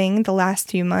happening the last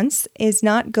few months is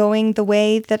not going the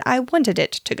way that I wanted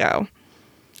it to go.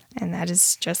 And that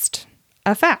is just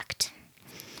a fact.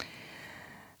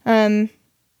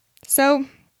 So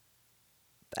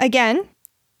again,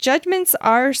 judgments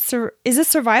is a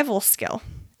survival skill.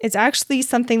 It's actually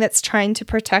something that's trying to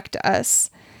protect us.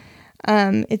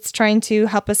 It's trying to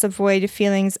help us avoid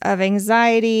feelings of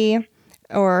anxiety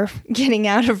or getting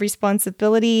out of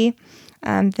responsibility.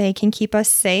 They can keep us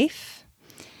safe.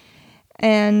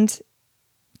 And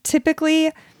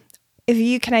typically,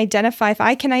 if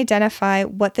I can identify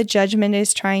what the judgment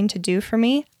is trying to do for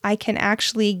me, I can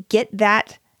actually get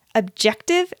that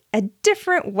objective a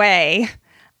different way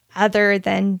other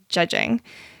than judging.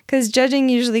 Because judging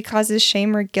usually causes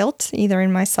shame or guilt, either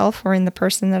in myself or in the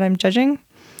person that I'm judging.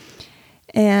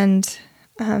 And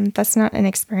that's not an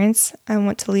experience I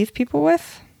want to leave people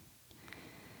with,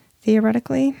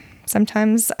 theoretically.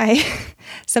 Sometimes I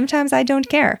don't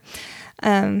care.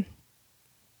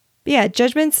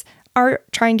 Judgments are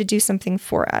trying to do something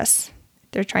for us.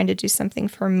 They're trying to do something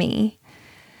for me.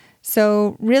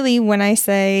 So really, when I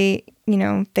say,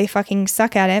 they fucking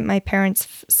suck at it, my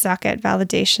parents suck at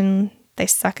validation, they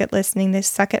suck at listening, they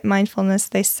suck at mindfulness,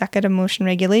 they suck at emotion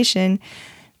regulation.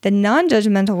 The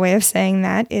non-judgmental way of saying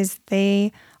that is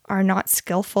they are not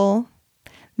skillful.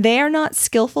 They are not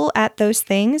skillful at those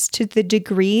things to the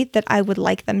degree that I would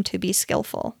like them to be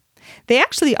skillful. They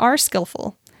actually are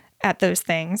skillful at those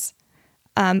things,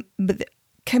 but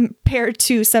compared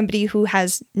to somebody who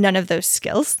has none of those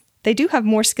skills. They do have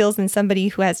more skills than somebody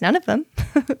who has none of them.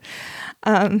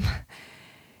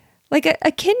 Like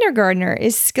a kindergartner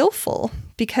is skillful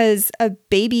because a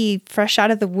baby fresh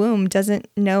out of the womb doesn't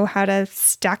know how to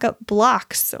stack up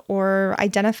blocks or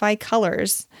identify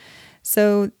colors.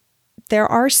 So there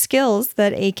are skills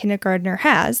that a kindergartner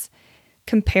has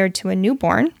compared to a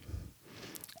newborn.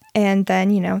 And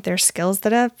then, there's skills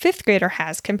that a fifth grader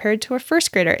has compared to a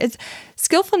first grader.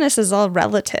 Skillfulness is all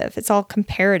relative. It's all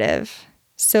comparative.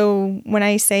 So when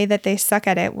I say that they suck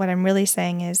at it, what I'm really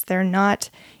saying is they're not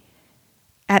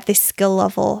at the skill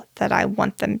level that I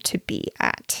want them to be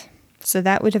at. So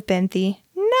that would have been the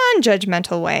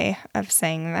non-judgmental way of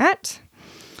saying that.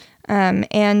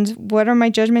 And what are my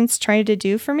judgments trying to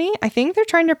do for me? I think they're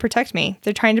trying to protect me.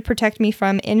 They're trying to protect me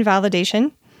from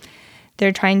invalidation.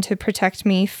 They're trying to protect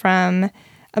me from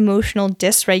emotional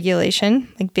dysregulation,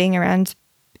 like being around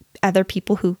other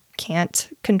people who can't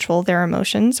control their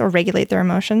emotions or regulate their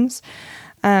emotions.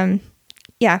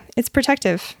 It's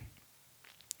protective.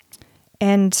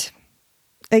 And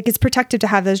it's protective to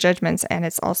have those judgments, and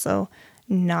it's also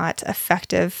not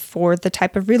effective for the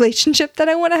type of relationship that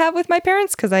I want to have with my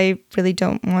parents, because I really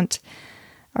don't want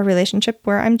a relationship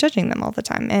where I'm judging them all the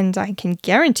time. And I can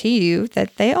guarantee you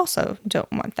that they also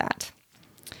don't want that.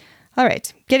 All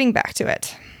right, getting back to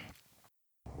it.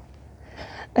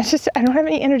 I don't have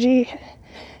any energy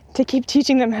to keep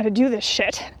teaching them how to do this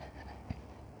shit,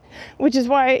 which is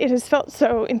why it has felt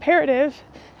so imperative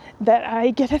that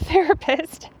I get a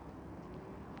therapist.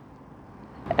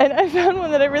 And I found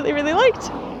one that I really, really liked.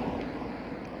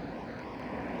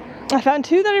 I found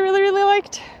two that I really, really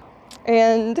liked,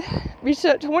 and reached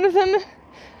out to one of them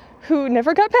who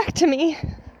never got back to me.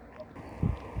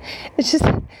 It's just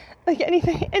like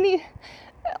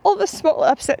all the small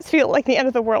upsets feel like the end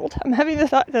of the world. I'm having the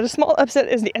thought that a small upset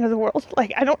is the end of the world.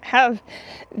 Like, I don't have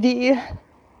the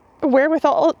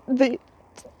wherewithal, the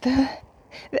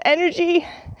energy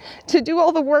to do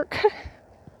all the work.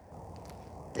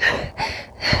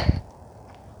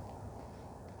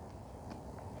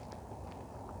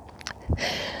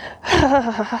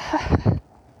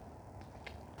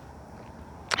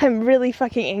 I'm really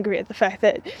fucking angry at the fact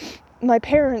that my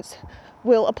parents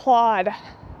will applaud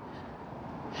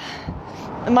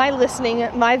my listening,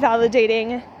 my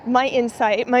validating, my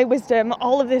insight, my wisdom,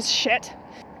 all of this shit,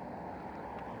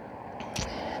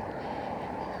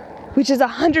 which is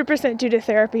 100% due to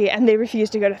therapy, and they refuse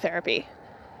to go to therapy.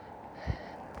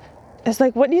 It's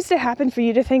like, what needs to happen for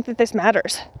you to think that this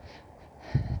matters?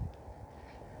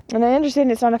 And I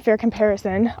understand it's not a fair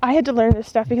comparison. I had to learn this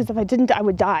stuff because if I didn't, I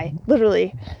would die.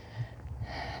 Literally.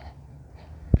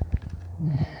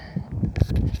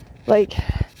 Like,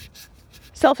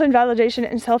 self-invalidation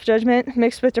and self-judgment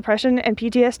mixed with depression and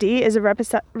PTSD is a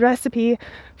recipe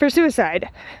for suicide.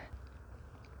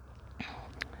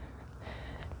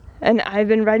 And I've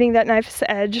been riding that knife's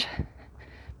edge,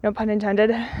 no pun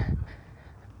intended,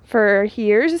 for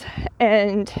years,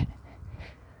 and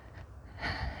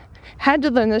had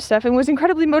to learn this stuff and was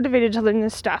incredibly motivated to learn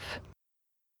this stuff.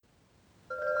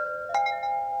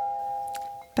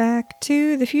 Back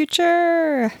to the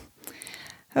future.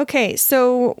 Okay,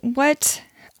 so what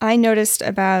I noticed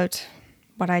about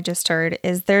what I just heard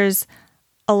is there's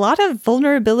a lot of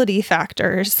vulnerability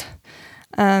factors.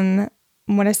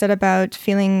 What I said about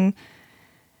feeling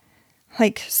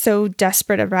like so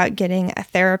desperate about getting a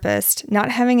therapist, not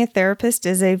having a therapist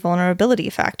is a vulnerability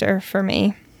factor for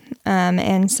me.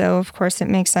 And so, of course, it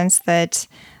makes sense that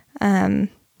I'm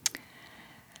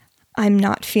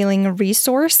not feeling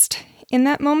resourced in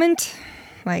that moment.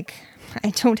 Like,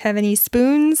 I don't have any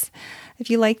spoons, if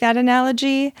you like that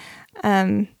analogy.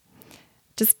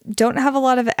 Just don't have a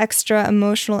lot of extra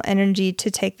emotional energy to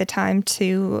take the time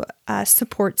to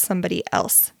support somebody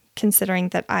else, considering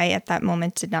that I, at that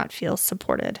moment, did not feel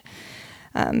supported.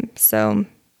 So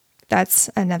that's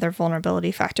another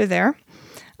vulnerability factor there.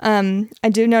 I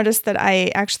do notice that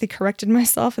I actually corrected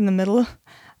myself in the middle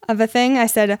of a thing. I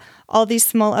said, all these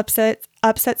small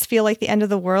upsets feel like the end of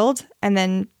the world, and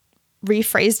then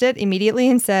rephrased it immediately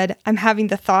and said, I'm having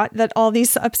the thought that all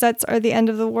these upsets are the end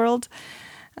of the world.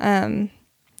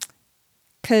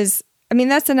 Because,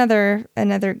 that's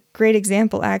another great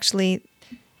example, actually,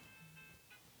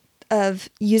 of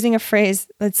using a phrase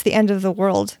that's the end of the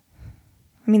world.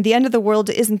 The end of the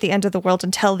world isn't the end of the world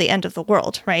until the end of the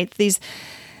world, right?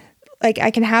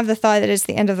 I can have the thought that it's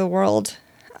the end of the world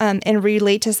and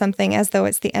relate to something as though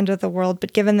it's the end of the world.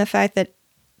 But given the fact that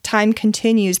time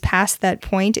continues past that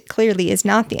point, it clearly is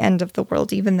not the end of the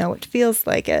world, even though it feels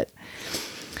like it.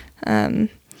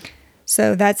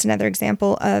 So that's another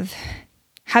example of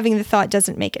having the thought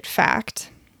doesn't make it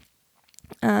fact.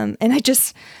 And I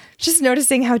just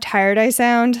noticing how tired I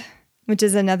sound, which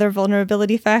is another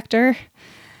vulnerability factor.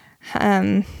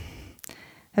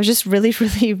 I was just really,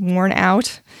 really worn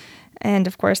out. And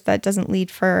of course, that doesn't lead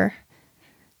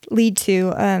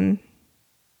to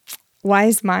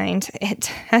wise mind. It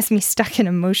has me stuck in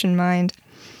emotion mind.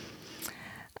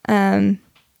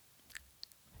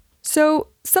 So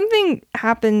something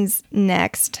happens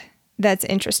next that's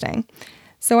interesting.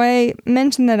 So I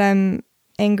mentioned that I'm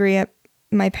angry at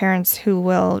my parents who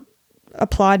will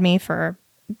applaud me for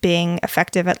being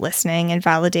effective at listening and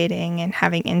validating and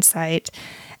having insight.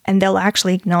 And they'll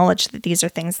actually acknowledge that these are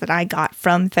things that I got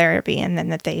from therapy and then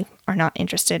that they are not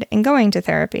interested in going to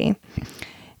therapy.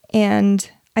 And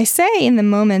I say in the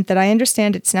moment that I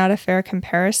understand it's not a fair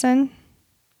comparison.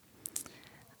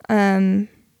 And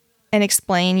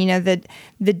explain,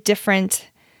 the different,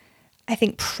 I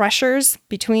think, pressures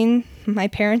between my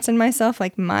parents and myself.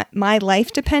 Like my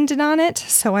life depended on it,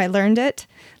 so I learned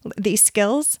these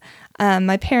skills.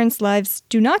 My parents' lives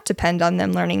do not depend on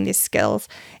them learning these skills.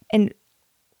 And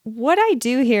what I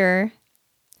do here,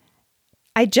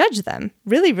 I judge them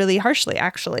really, really harshly,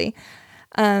 actually.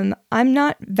 I'm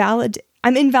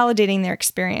invalidating their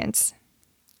experience.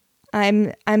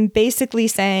 I'm basically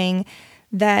saying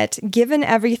that given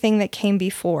everything that came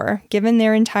before, given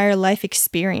their entire life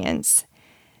experience,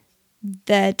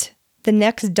 that the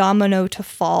next domino to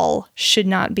fall should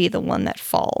not be the one that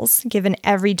falls, given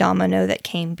every domino that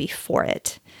came before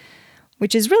it,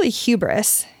 which is really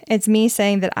hubris. It's me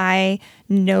saying that I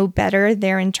know better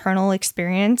their internal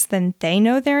experience than they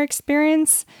know their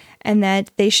experience, and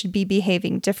that they should be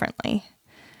behaving differently.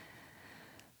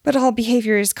 But all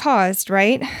behavior is caused,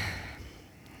 right?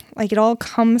 Like, it all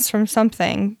comes from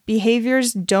something.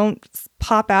 Behaviors don't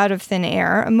pop out of thin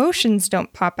air. Emotions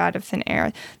don't pop out of thin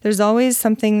air. There's always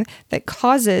something that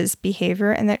causes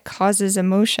behavior and that causes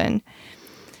emotion.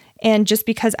 And just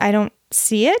because I don't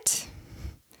see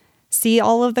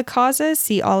all of the causes,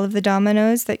 see all of the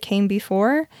dominoes that came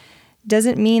before,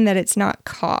 doesn't mean that it's not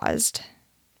caused.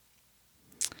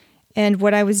 And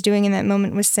what I was doing in that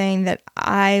moment was saying that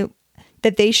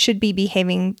they should be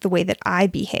behaving the way that I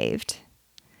behaved.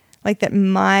 Like that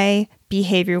my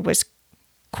behavior was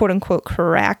quote unquote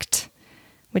correct,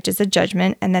 which is a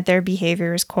judgment, and that their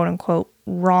behavior is quote unquote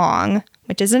wrong,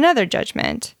 which is another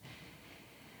judgment.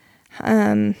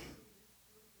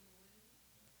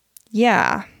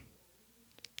 Yeah.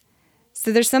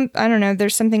 So there's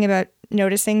something about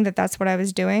noticing that that's what I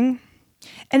was doing.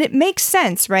 And it makes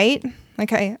sense, right?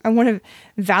 Like I want to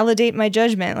validate my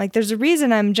judgment. Like there's a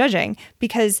reason I'm judging,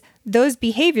 because those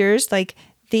behaviors, like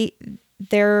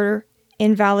their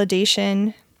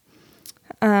invalidation,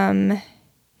 and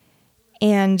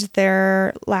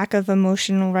their lack of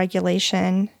emotional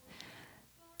regulation,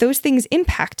 those things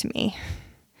impact me.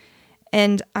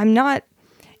 And I'm not,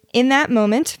 in that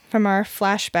moment from our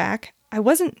flashback, I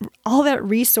wasn't all that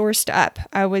resourced up.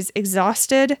 I was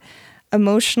exhausted,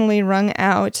 emotionally wrung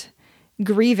out,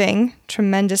 grieving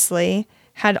tremendously,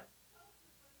 had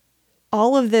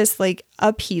all of this like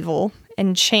upheaval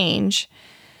and change,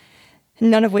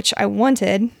 none of which I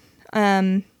wanted.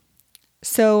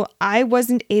 So I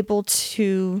wasn't able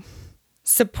to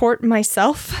support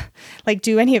myself, like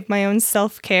do any of my own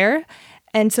self-care.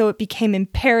 And so it became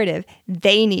imperative.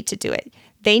 They need to do it.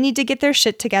 They need to get their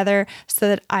shit together so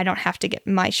that I don't have to get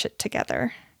my shit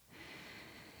together.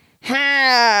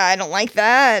 I don't like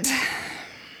that.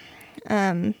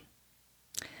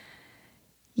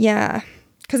 Yeah.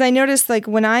 Because I noticed, like,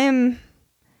 when I am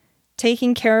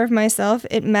taking care of myself,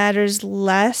 it matters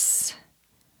less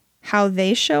how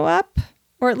they show up,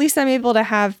 or at least I'm able to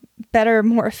have better,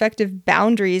 more effective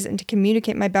boundaries and to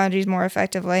communicate my boundaries more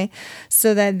effectively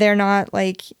so that they're not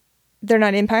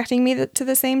impacting me to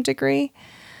the same degree.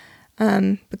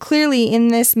 But clearly in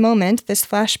this moment, this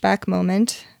flashback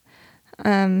moment,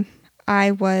 I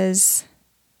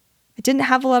didn't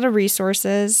have a lot of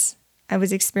resources. I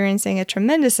was experiencing a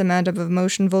tremendous amount of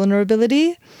emotion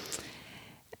vulnerability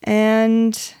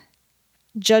and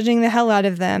judging the hell out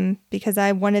of them because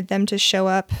I wanted them to show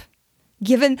up,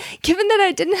 given that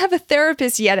I didn't have a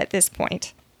therapist yet at this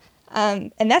point.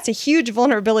 And that's a huge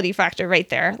vulnerability factor right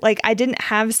there. Like, I didn't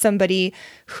have somebody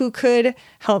who could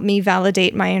help me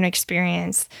validate my own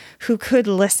experience, who could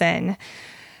listen,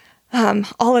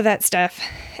 all of that stuff.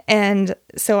 And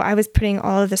so I was putting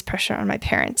all of this pressure on my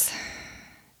parents,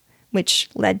 which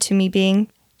led to me being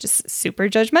just super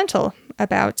judgmental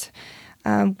about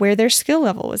where their skill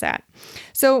level was at.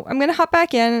 So I'm going to hop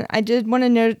back in. I did want to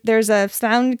note there's a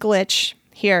sound glitch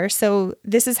here. So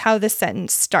this is how this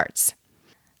sentence starts.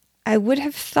 I would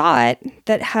have thought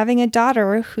that having a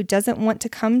daughter who doesn't want to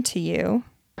come to you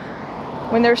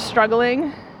when they're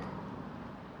struggling,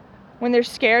 when they're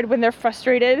scared, when they're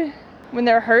frustrated, when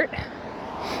they're hurt,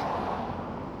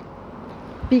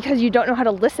 because you don't know how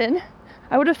to listen.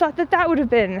 I would have thought that that would have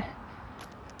been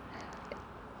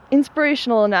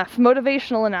inspirational enough,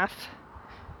 motivational enough.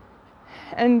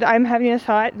 And I'm having a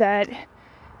thought that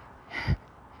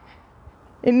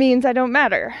it means I don't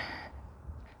matter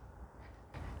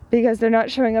because they're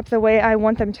not showing up the way I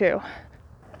want them to.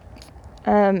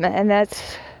 And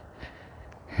that's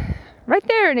right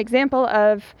there an example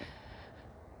of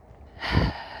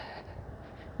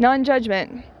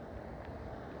non-judgment.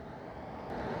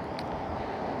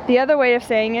 The other way of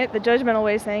saying it, the judgmental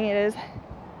way of saying it, is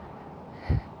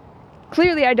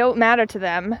clearly I don't matter to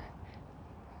them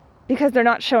because they're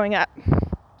not showing up.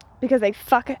 Because they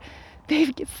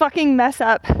fucking mess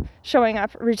up showing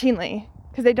up routinely.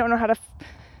 Because they don't know how to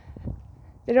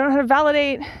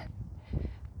validate.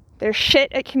 They're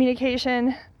shit at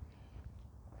communication.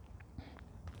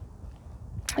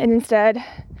 And instead,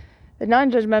 the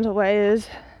non-judgmental way is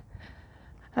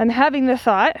I'm having the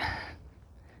thought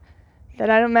that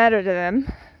I don't matter to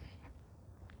them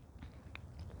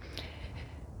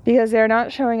because they're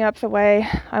not showing up the way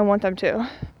I want them to.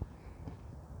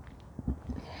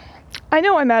 I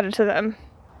know I matter to them.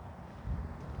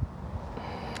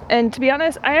 And to be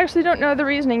honest, I actually don't know the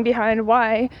reasoning behind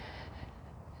why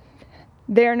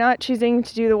they're not choosing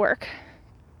to do the work.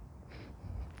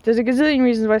 There's a gazillion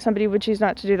reasons why somebody would choose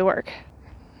not to do the work.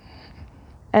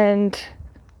 And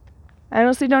I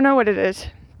honestly don't know what it is.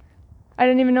 I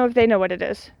don't even know if they know what it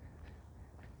is.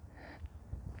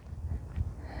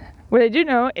 What I do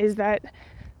know is that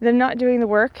them not doing the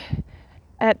work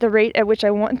at the rate at which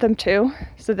I want them to,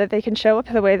 so that they can show up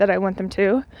the way that I want them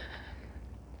to,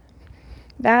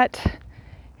 that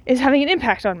is having an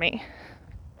impact on me.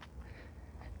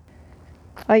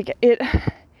 Like, it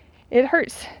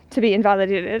hurts to be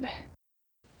invalidated.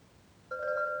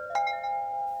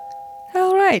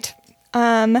 All right.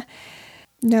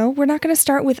 No, we're not going to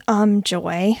start with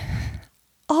Joy.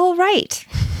 All right.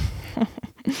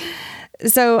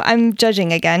 So I'm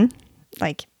judging again,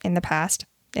 like in the past,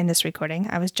 in this recording,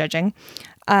 I was judging.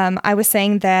 I was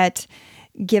saying that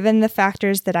given the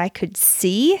factors that I could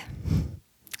see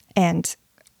and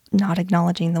not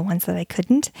acknowledging the ones that I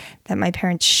couldn't, that my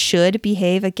parents should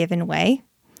behave a given way.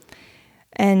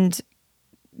 And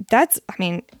that's, I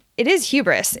mean, it is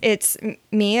hubris. It's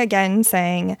me again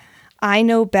saying, I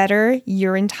know better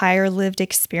your entire lived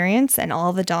experience and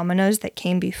all the dominoes that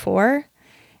came before.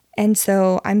 And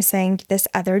so I'm saying this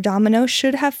other domino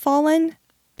should have fallen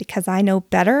because I know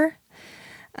better.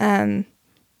 And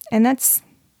it's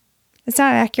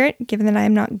not accurate given that I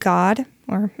am not God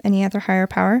or any other higher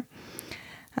power.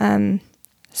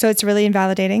 So it's really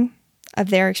invalidating of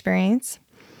their experience.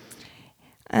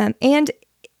 And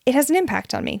it has an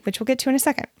impact on me, which we'll get to in a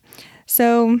second.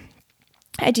 So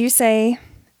I do say,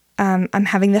 I'm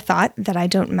having the thought that I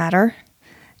don't matter,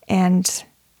 and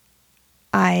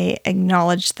I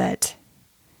acknowledge that,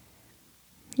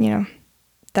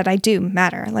 that I do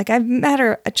matter. Like, I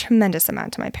matter a tremendous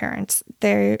amount to my parents.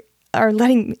 They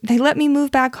let me move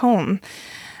back home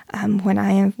when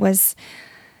I was,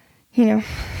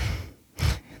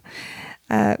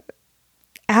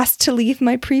 asked to leave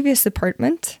my previous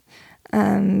apartment.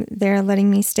 They're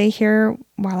letting me stay here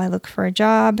while I look for a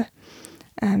job.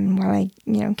 While I,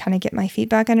 kind of get my feet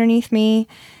back underneath me.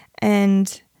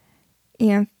 And,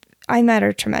 I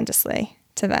matter tremendously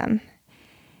to them.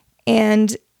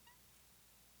 And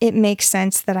it makes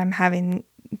sense that I'm having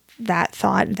that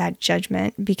thought, that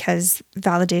judgment, because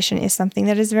validation is something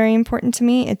that is very important to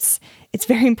me. It's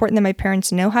very important that my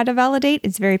parents know how to validate.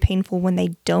 It's very painful when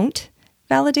they don't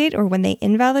validate or when they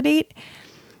invalidate.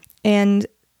 And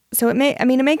so it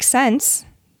makes sense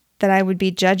that I would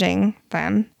be judging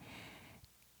them.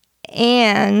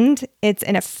 And it's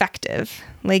ineffective.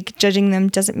 Like, judging them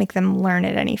doesn't make them learn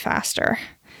it any faster.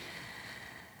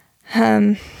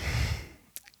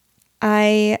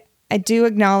 I do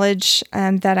acknowledge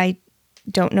that I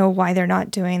don't know why they're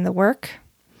not doing the work.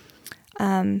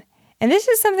 And this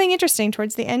is something interesting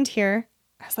towards the end here.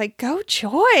 I was like, go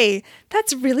Joy.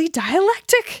 That's really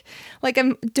dialectic. Like,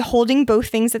 I'm holding both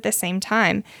things at the same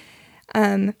time.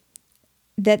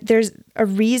 That there's a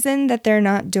reason that they're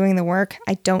not doing the work.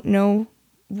 I don't know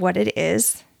what it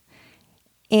is.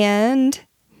 And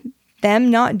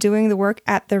them not doing the work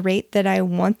at the rate that I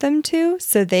want them to,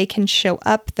 so they can show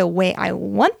up the way I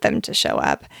want them to show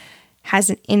up, has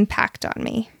an impact on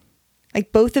me.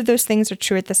 Like, both of those things are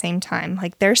true at the same time.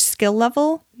 Like, their skill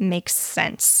level makes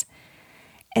sense.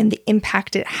 And the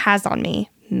impact it has on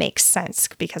me makes sense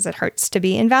because it hurts to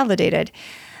be invalidated.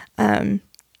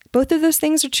 Both of those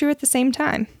things are true at the same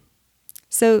time.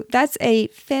 So that's a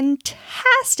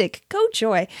fantastic, go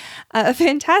Joy, a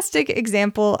fantastic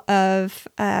example of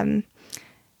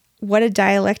what a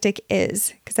dialectic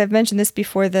is, because I've mentioned this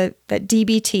before, that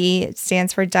DBT, it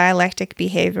stands for dialectic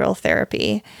behavioral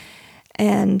therapy.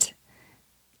 And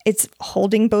it's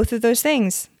holding both of those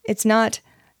things. It's not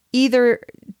either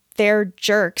they're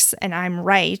jerks and I'm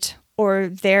right, or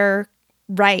they're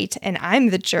right and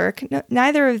I'm the jerk. No,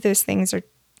 neither of those things are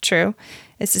true.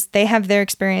 It's just they have their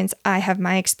experience, I have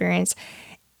my experience.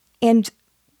 And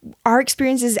our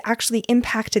experiences actually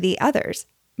impact the others.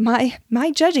 My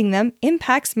judging them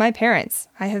impacts my parents.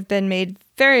 I have been made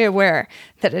very aware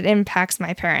that it impacts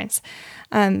my parents.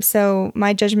 So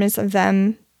my judgments of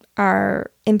them are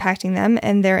impacting them,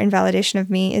 and their invalidation of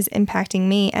me is impacting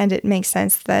me. And it makes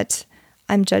sense that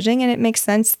I'm judging, and it makes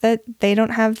sense that they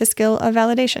don't have the skill of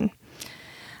validation.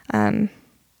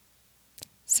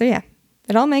 So yeah,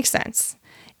 it all makes sense.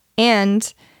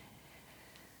 And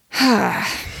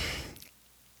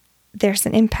there's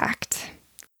an impact.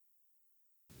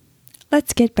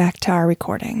 Let's get back to our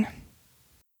recording.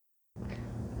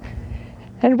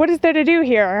 And what is there to do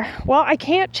here? Well, I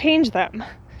can't change them.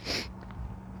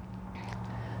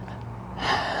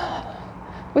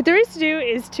 What there is to do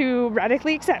is to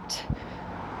radically accept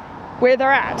where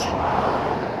they're at.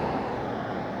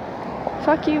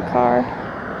 Fuck you, car.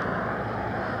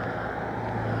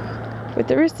 What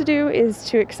there is to do is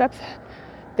to accept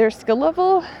their skill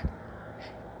level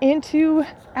and to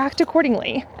act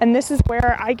accordingly. And this is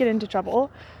where I get into trouble,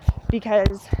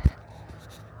 because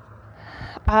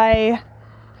I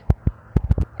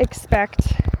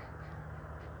expect,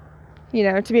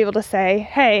 to be able to say,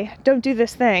 hey, don't do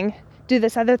this thing, do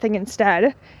this other thing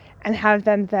instead, and have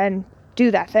them then do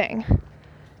that thing.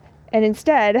 And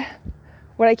instead,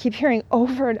 what I keep hearing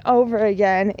over and over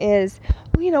again is,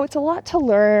 well, it's a lot to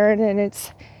learn, and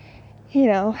it's,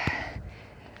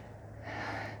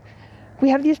 we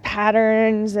have these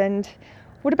patterns, and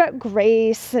what about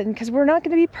grace? And because we're not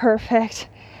going to be perfect.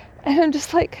 And I'm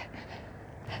just like,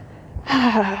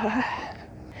 I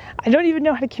don't even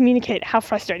know how to communicate how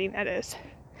frustrating that is.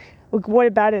 Like, what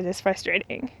about it is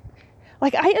frustrating?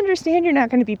 Like, I understand you're not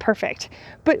going to be perfect,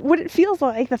 but what it feels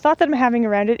like, the thought that I'm having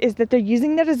around it, is that they're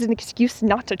using that as an excuse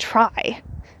not to try.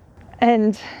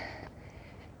 And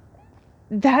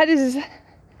that's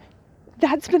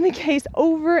been the case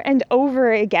over and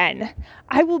over again.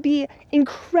 I will be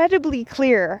incredibly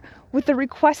clear with the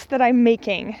request that I'm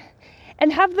making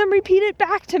and have them repeat it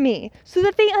back to me so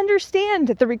that they understand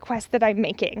the request that I'm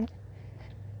making.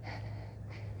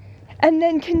 And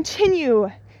then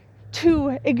continue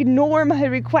to ignore my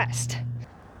request.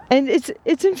 And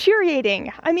it's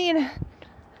infuriating. I mean,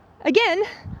 again,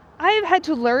 I have had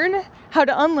to learn how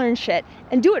to unlearn shit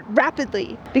and do it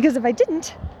rapidly, because if I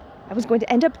didn't, I was going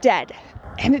to end up dead.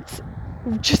 And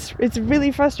it's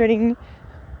really frustrating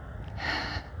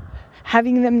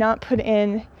having them not put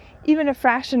in even a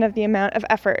fraction of the amount of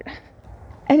effort.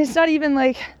 And it's not even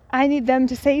like I need them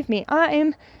to save me.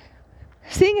 I'm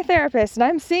seeing a therapist, and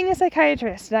I'm seeing a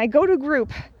psychiatrist, and I go to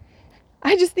group.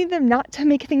 I just need them not to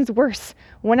make things worse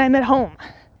when I'm at home.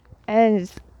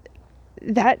 And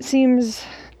that seems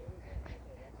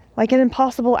like an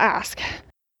impossible ask.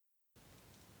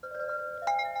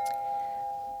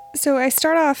 So I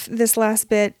start off this last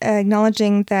bit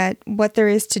acknowledging that what there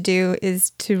is to do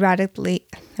is to radically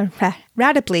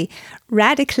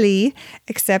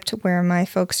accept where my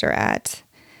folks are at.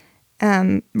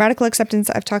 Radical acceptance,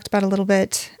 I've talked about a little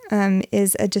bit,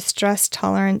 is a distress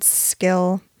tolerance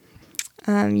skill.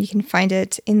 You can find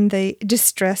it in the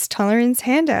distress tolerance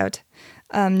handout,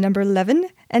 number 11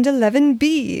 and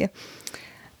 11B.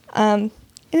 And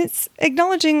it's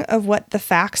acknowledging of what the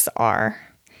facts are.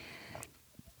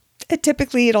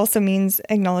 Typically, it also means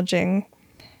acknowledging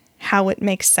how it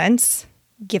makes sense,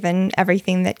 given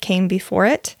everything that came before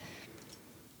it.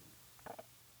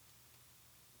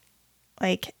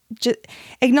 Like, just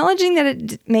acknowledging that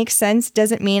it makes sense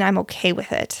doesn't mean I'm okay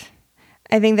with it.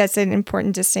 I think that's an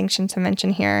important distinction to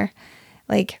mention here.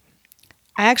 Like,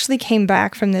 I actually came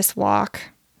back from this walk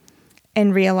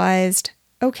and realized,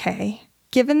 okay,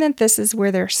 given that this is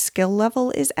where their skill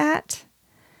level is at,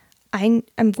 I'm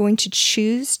going to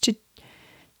choose to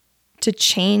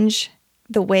change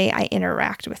the way I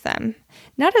interact with them.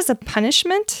 Not as a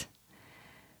punishment,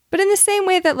 but in the same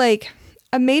way that, like,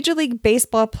 a Major League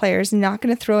Baseball player is not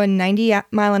going to throw a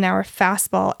 90-mile-an-hour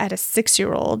fastball at a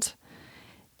 6-year-old.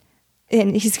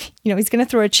 And he's going to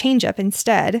throw a changeup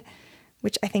instead,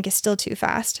 which I think is still too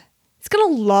fast. He's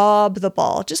going to lob the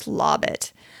ball, just lob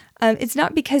it. It's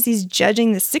not because he's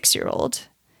judging the 6-year-old.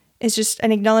 It's just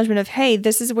an acknowledgement of, hey,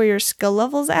 this is where your skill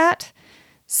level's at,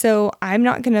 so I'm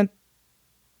not going to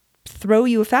throw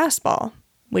you a fastball,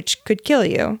 which could kill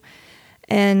you.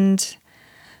 And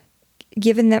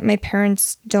given that my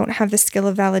parents don't have the skill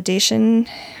of validation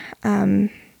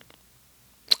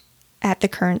at the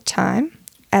current time,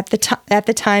 at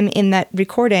the time in that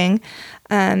recording,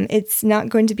 it's not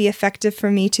going to be effective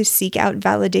for me to seek out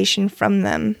validation from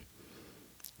them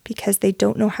because they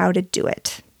don't know how to do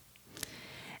it.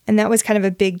 And that was kind of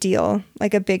a big deal,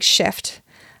 like a big shift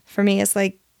for me. It's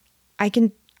like I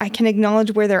can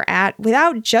acknowledge where they're at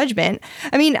without judgment.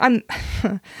 I mean,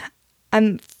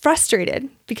 I'm frustrated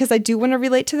because I do want to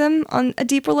relate to them on a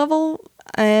deeper level,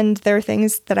 and there are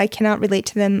things that I cannot relate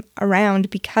to them around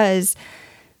because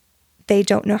they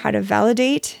don't know how to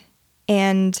validate,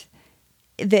 and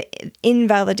the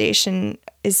invalidation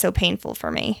is so painful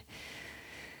for me.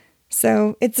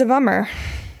 So it's a bummer.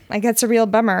 Like, that's a real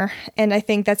bummer. And I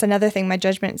think that's another thing my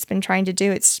judgment's been trying to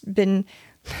do. It's been,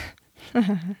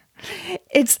 I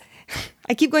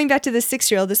keep going back to this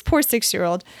 6-year-old, this poor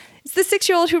 6-year-old. It's the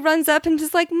 6-year-old who runs up and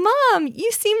is like, Mom,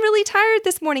 you seem really tired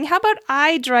this morning. How about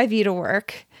I drive you to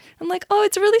work? I'm like, oh,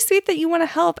 it's really sweet that you want to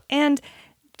help. And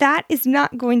that is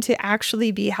not going to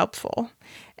actually be helpful.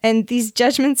 And these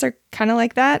judgments are kind of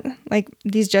like that. Like,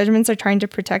 these judgments are trying to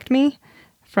protect me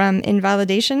from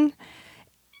invalidation.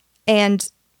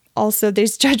 And also,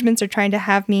 these judgments are trying to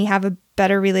have me have a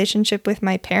better relationship with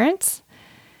my parents.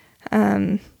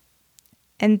 And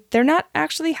they're not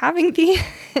actually having the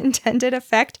intended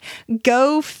effect.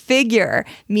 Go figure.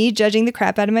 Me judging the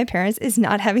crap out of my parents is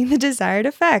not having the desired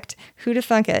effect. Who'd have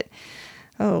thunk it?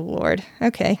 Oh, Lord.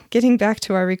 Okay, getting back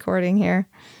to our recording here.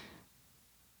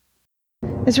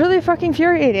 It's really fucking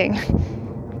infuriating.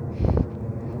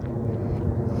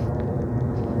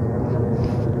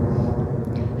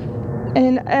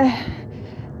 And I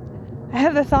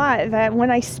have the thought that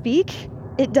when I speak,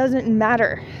 it doesn't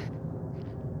matter.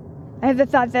 I have the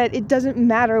thought that it doesn't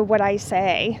matter what I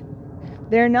say.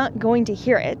 They're not going to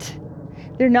hear it.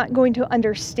 They're not going to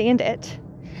understand it.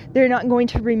 They're not going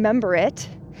to remember it.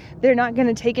 They're not going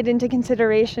to take it into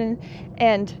consideration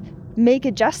and make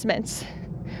adjustments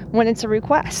when it's a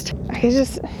request. I'm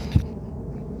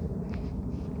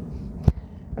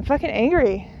fucking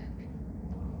angry.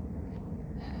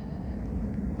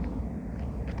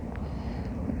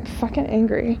 I'm fucking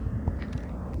angry.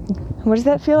 What does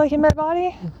that feel like in my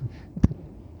body?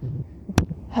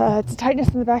 It's a tightness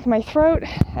in the back of my throat,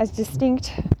 as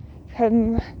distinct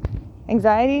from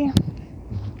anxiety,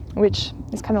 which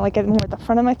is kind of like more at the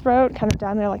front of my throat, kind of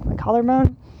down there like my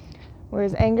collarbone.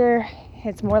 Whereas anger,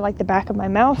 it's more like the back of my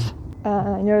mouth.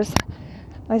 I notice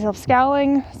myself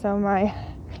scowling, so my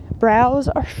brows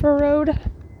are furrowed.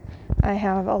 I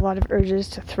have a lot of urges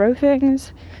to throw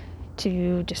things,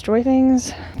 to destroy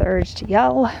things, the urge to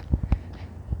yell.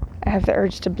 I have the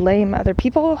urge to blame other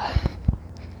people.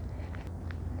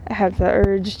 I have the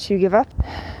urge to give up.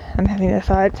 I'm having the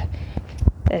thought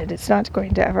that it's not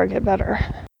going to ever get better.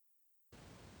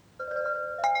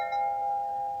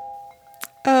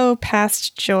 Oh,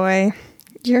 past joy.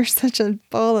 You're such a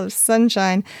ball of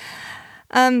sunshine.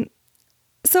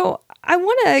 So I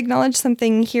want to acknowledge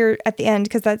something here at the end,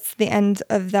 because that's the end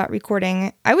of that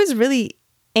recording. I was really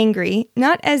angry,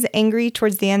 not as angry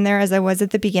towards the end there as I was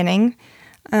at the beginning.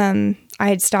 I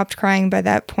had stopped crying by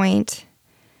that point.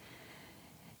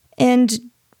 And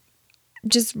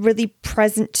just really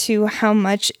present to how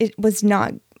much it was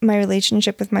not, my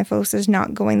relationship with my folks is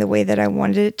not going the way that I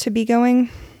wanted it to be going.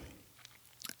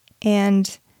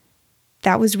 And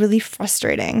that was really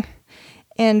frustrating.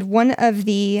 And one of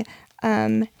the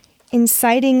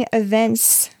inciting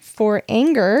events for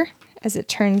anger, as it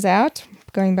turns out,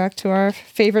 going back to our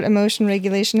favorite emotion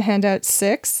regulation handout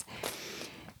 6,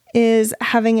 is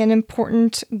having an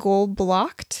important goal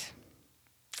blocked.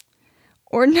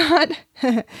 Or not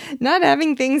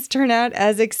having things turn out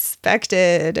as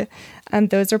expected.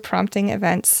 Those are prompting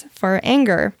events for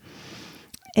anger.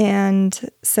 And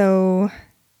so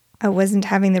I wasn't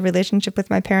having the relationship with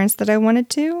my parents that I wanted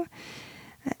to.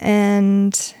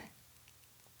 And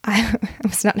I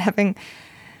was not having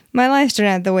my life turn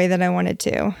out the way that I wanted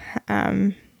to.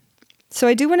 So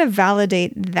I do want to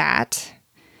validate that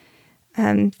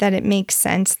it makes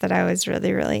sense that I was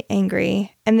really, really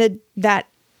angry. And that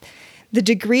the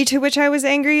degree to which I was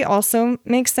angry also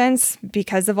makes sense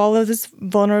because of all of those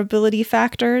vulnerability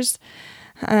factors.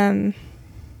 And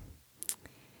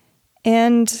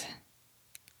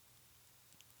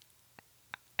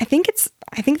I think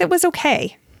that was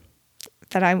okay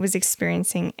that I was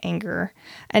experiencing anger.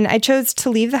 And I chose to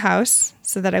leave the house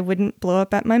so that I wouldn't blow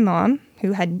up at my mom,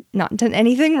 who had not done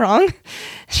anything wrong.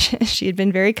 She had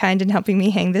been very kind in helping me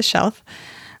hang this shelf.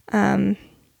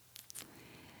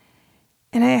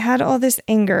 And I had all this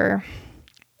anger,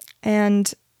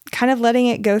 and kind of letting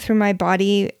it go through my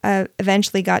body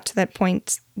eventually got to that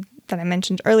point that I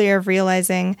mentioned earlier of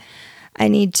realizing I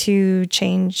need to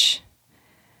change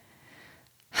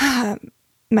my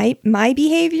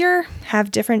behavior, have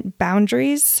different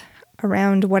boundaries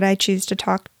around what I choose to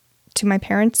talk to my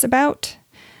parents about,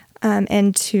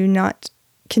 and to not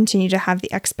continue to have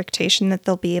the expectation that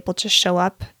they'll be able to show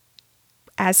up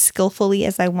as skillfully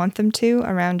as I want them to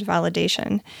around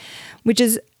validation, which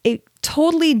is a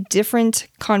totally different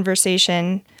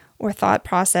conversation or thought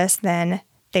process than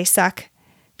they suck,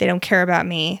 they don't care about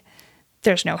me,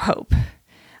 there's no hope.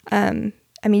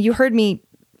 You heard me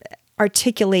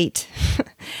articulate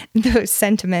those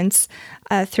sentiments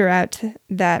throughout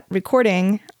that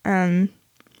recording, and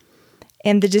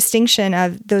the distinction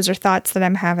of those are thoughts that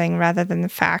I'm having rather than the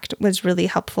fact was really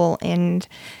helpful in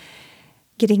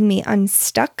getting me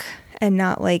unstuck and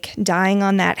not like dying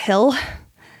on that hill,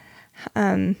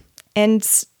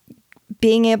 and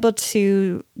being able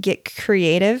to get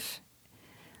creative.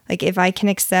 Like if I can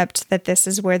accept that this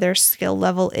is where their skill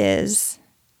level is,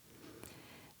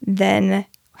 then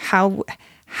how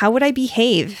would I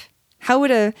behave? How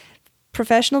would a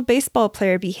professional baseball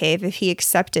player behave if he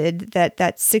accepted that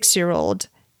 6-year-old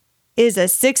is a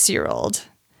 6-year-old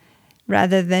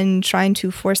rather than trying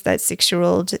to force that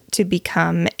 6-year-old to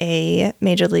become a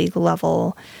major league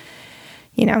level,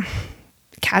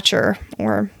 catcher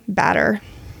or batter?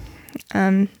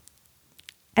 And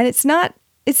it's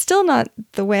still not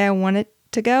the way I want it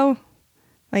to go.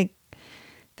 Like,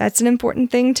 that's an important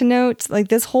thing to note. Like,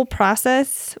 this whole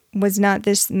process was not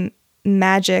this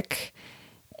magic,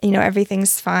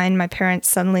 everything's fine, my parents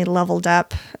suddenly leveled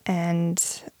up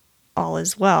and all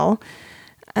is well.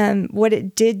 What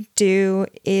it did do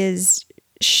is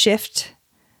shift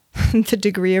the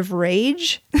degree of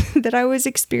rage that I was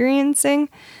experiencing.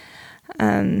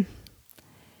 And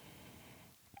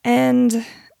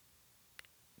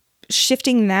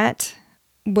shifting that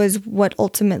was what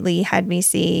ultimately had me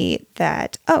see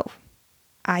that,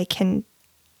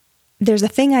 there's a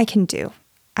thing I can do.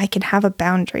 I can have a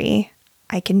boundary.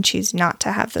 I can choose not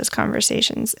to have those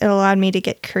conversations. It allowed me to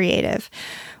get creative,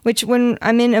 which when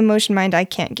I'm in emotion mind, I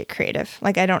can't get creative.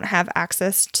 Like I don't have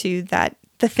access to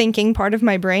the thinking part of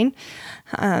my brain.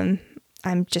 I'm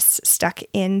just stuck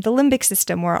in the limbic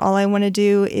system where all I want to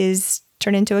do is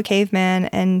turn into a caveman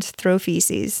and throw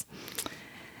feces.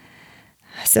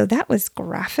 So that was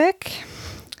graphic.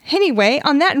 Anyway,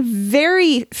 on that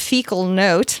very fecal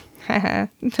note,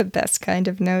 the best kind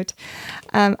of note,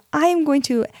 I am going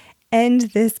to end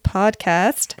this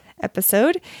podcast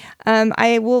episode.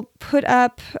 I will put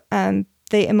up the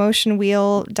emotion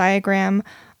wheel diagram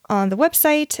on the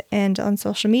website and on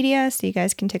social media so you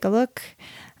guys can take a look,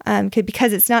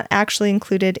 because it's not actually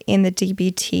included in the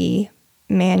DBT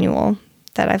manual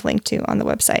that I've linked to on the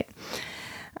website.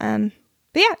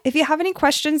 But yeah, if you have any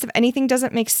questions, if anything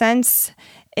doesn't make sense,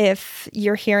 if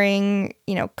you're hearing,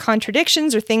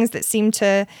 contradictions or things that seem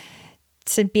to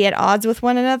be at odds with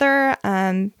one another,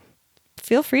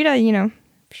 feel free to,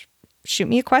 shoot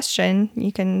me a question.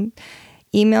 You can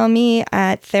email me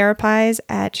at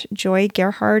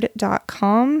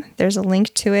therapize@joygerhard.com. There's a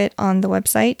link to it on the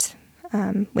website,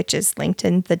 which is linked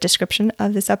in the description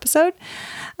of this episode.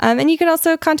 And you can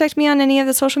also contact me on any of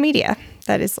the social media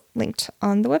that is linked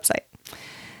on the website.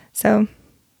 So,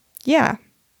 yeah,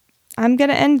 I'm going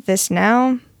to end this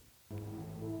now,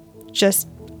 just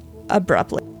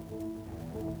abruptly.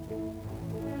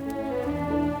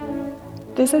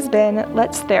 This has been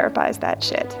Let's Therapize That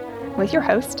Shit with your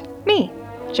host, me,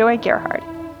 Joy Gerhard.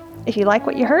 If you like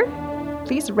what you heard,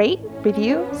 please rate,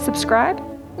 review, subscribe,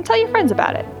 and tell your friends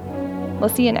about it. We'll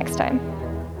see you next time.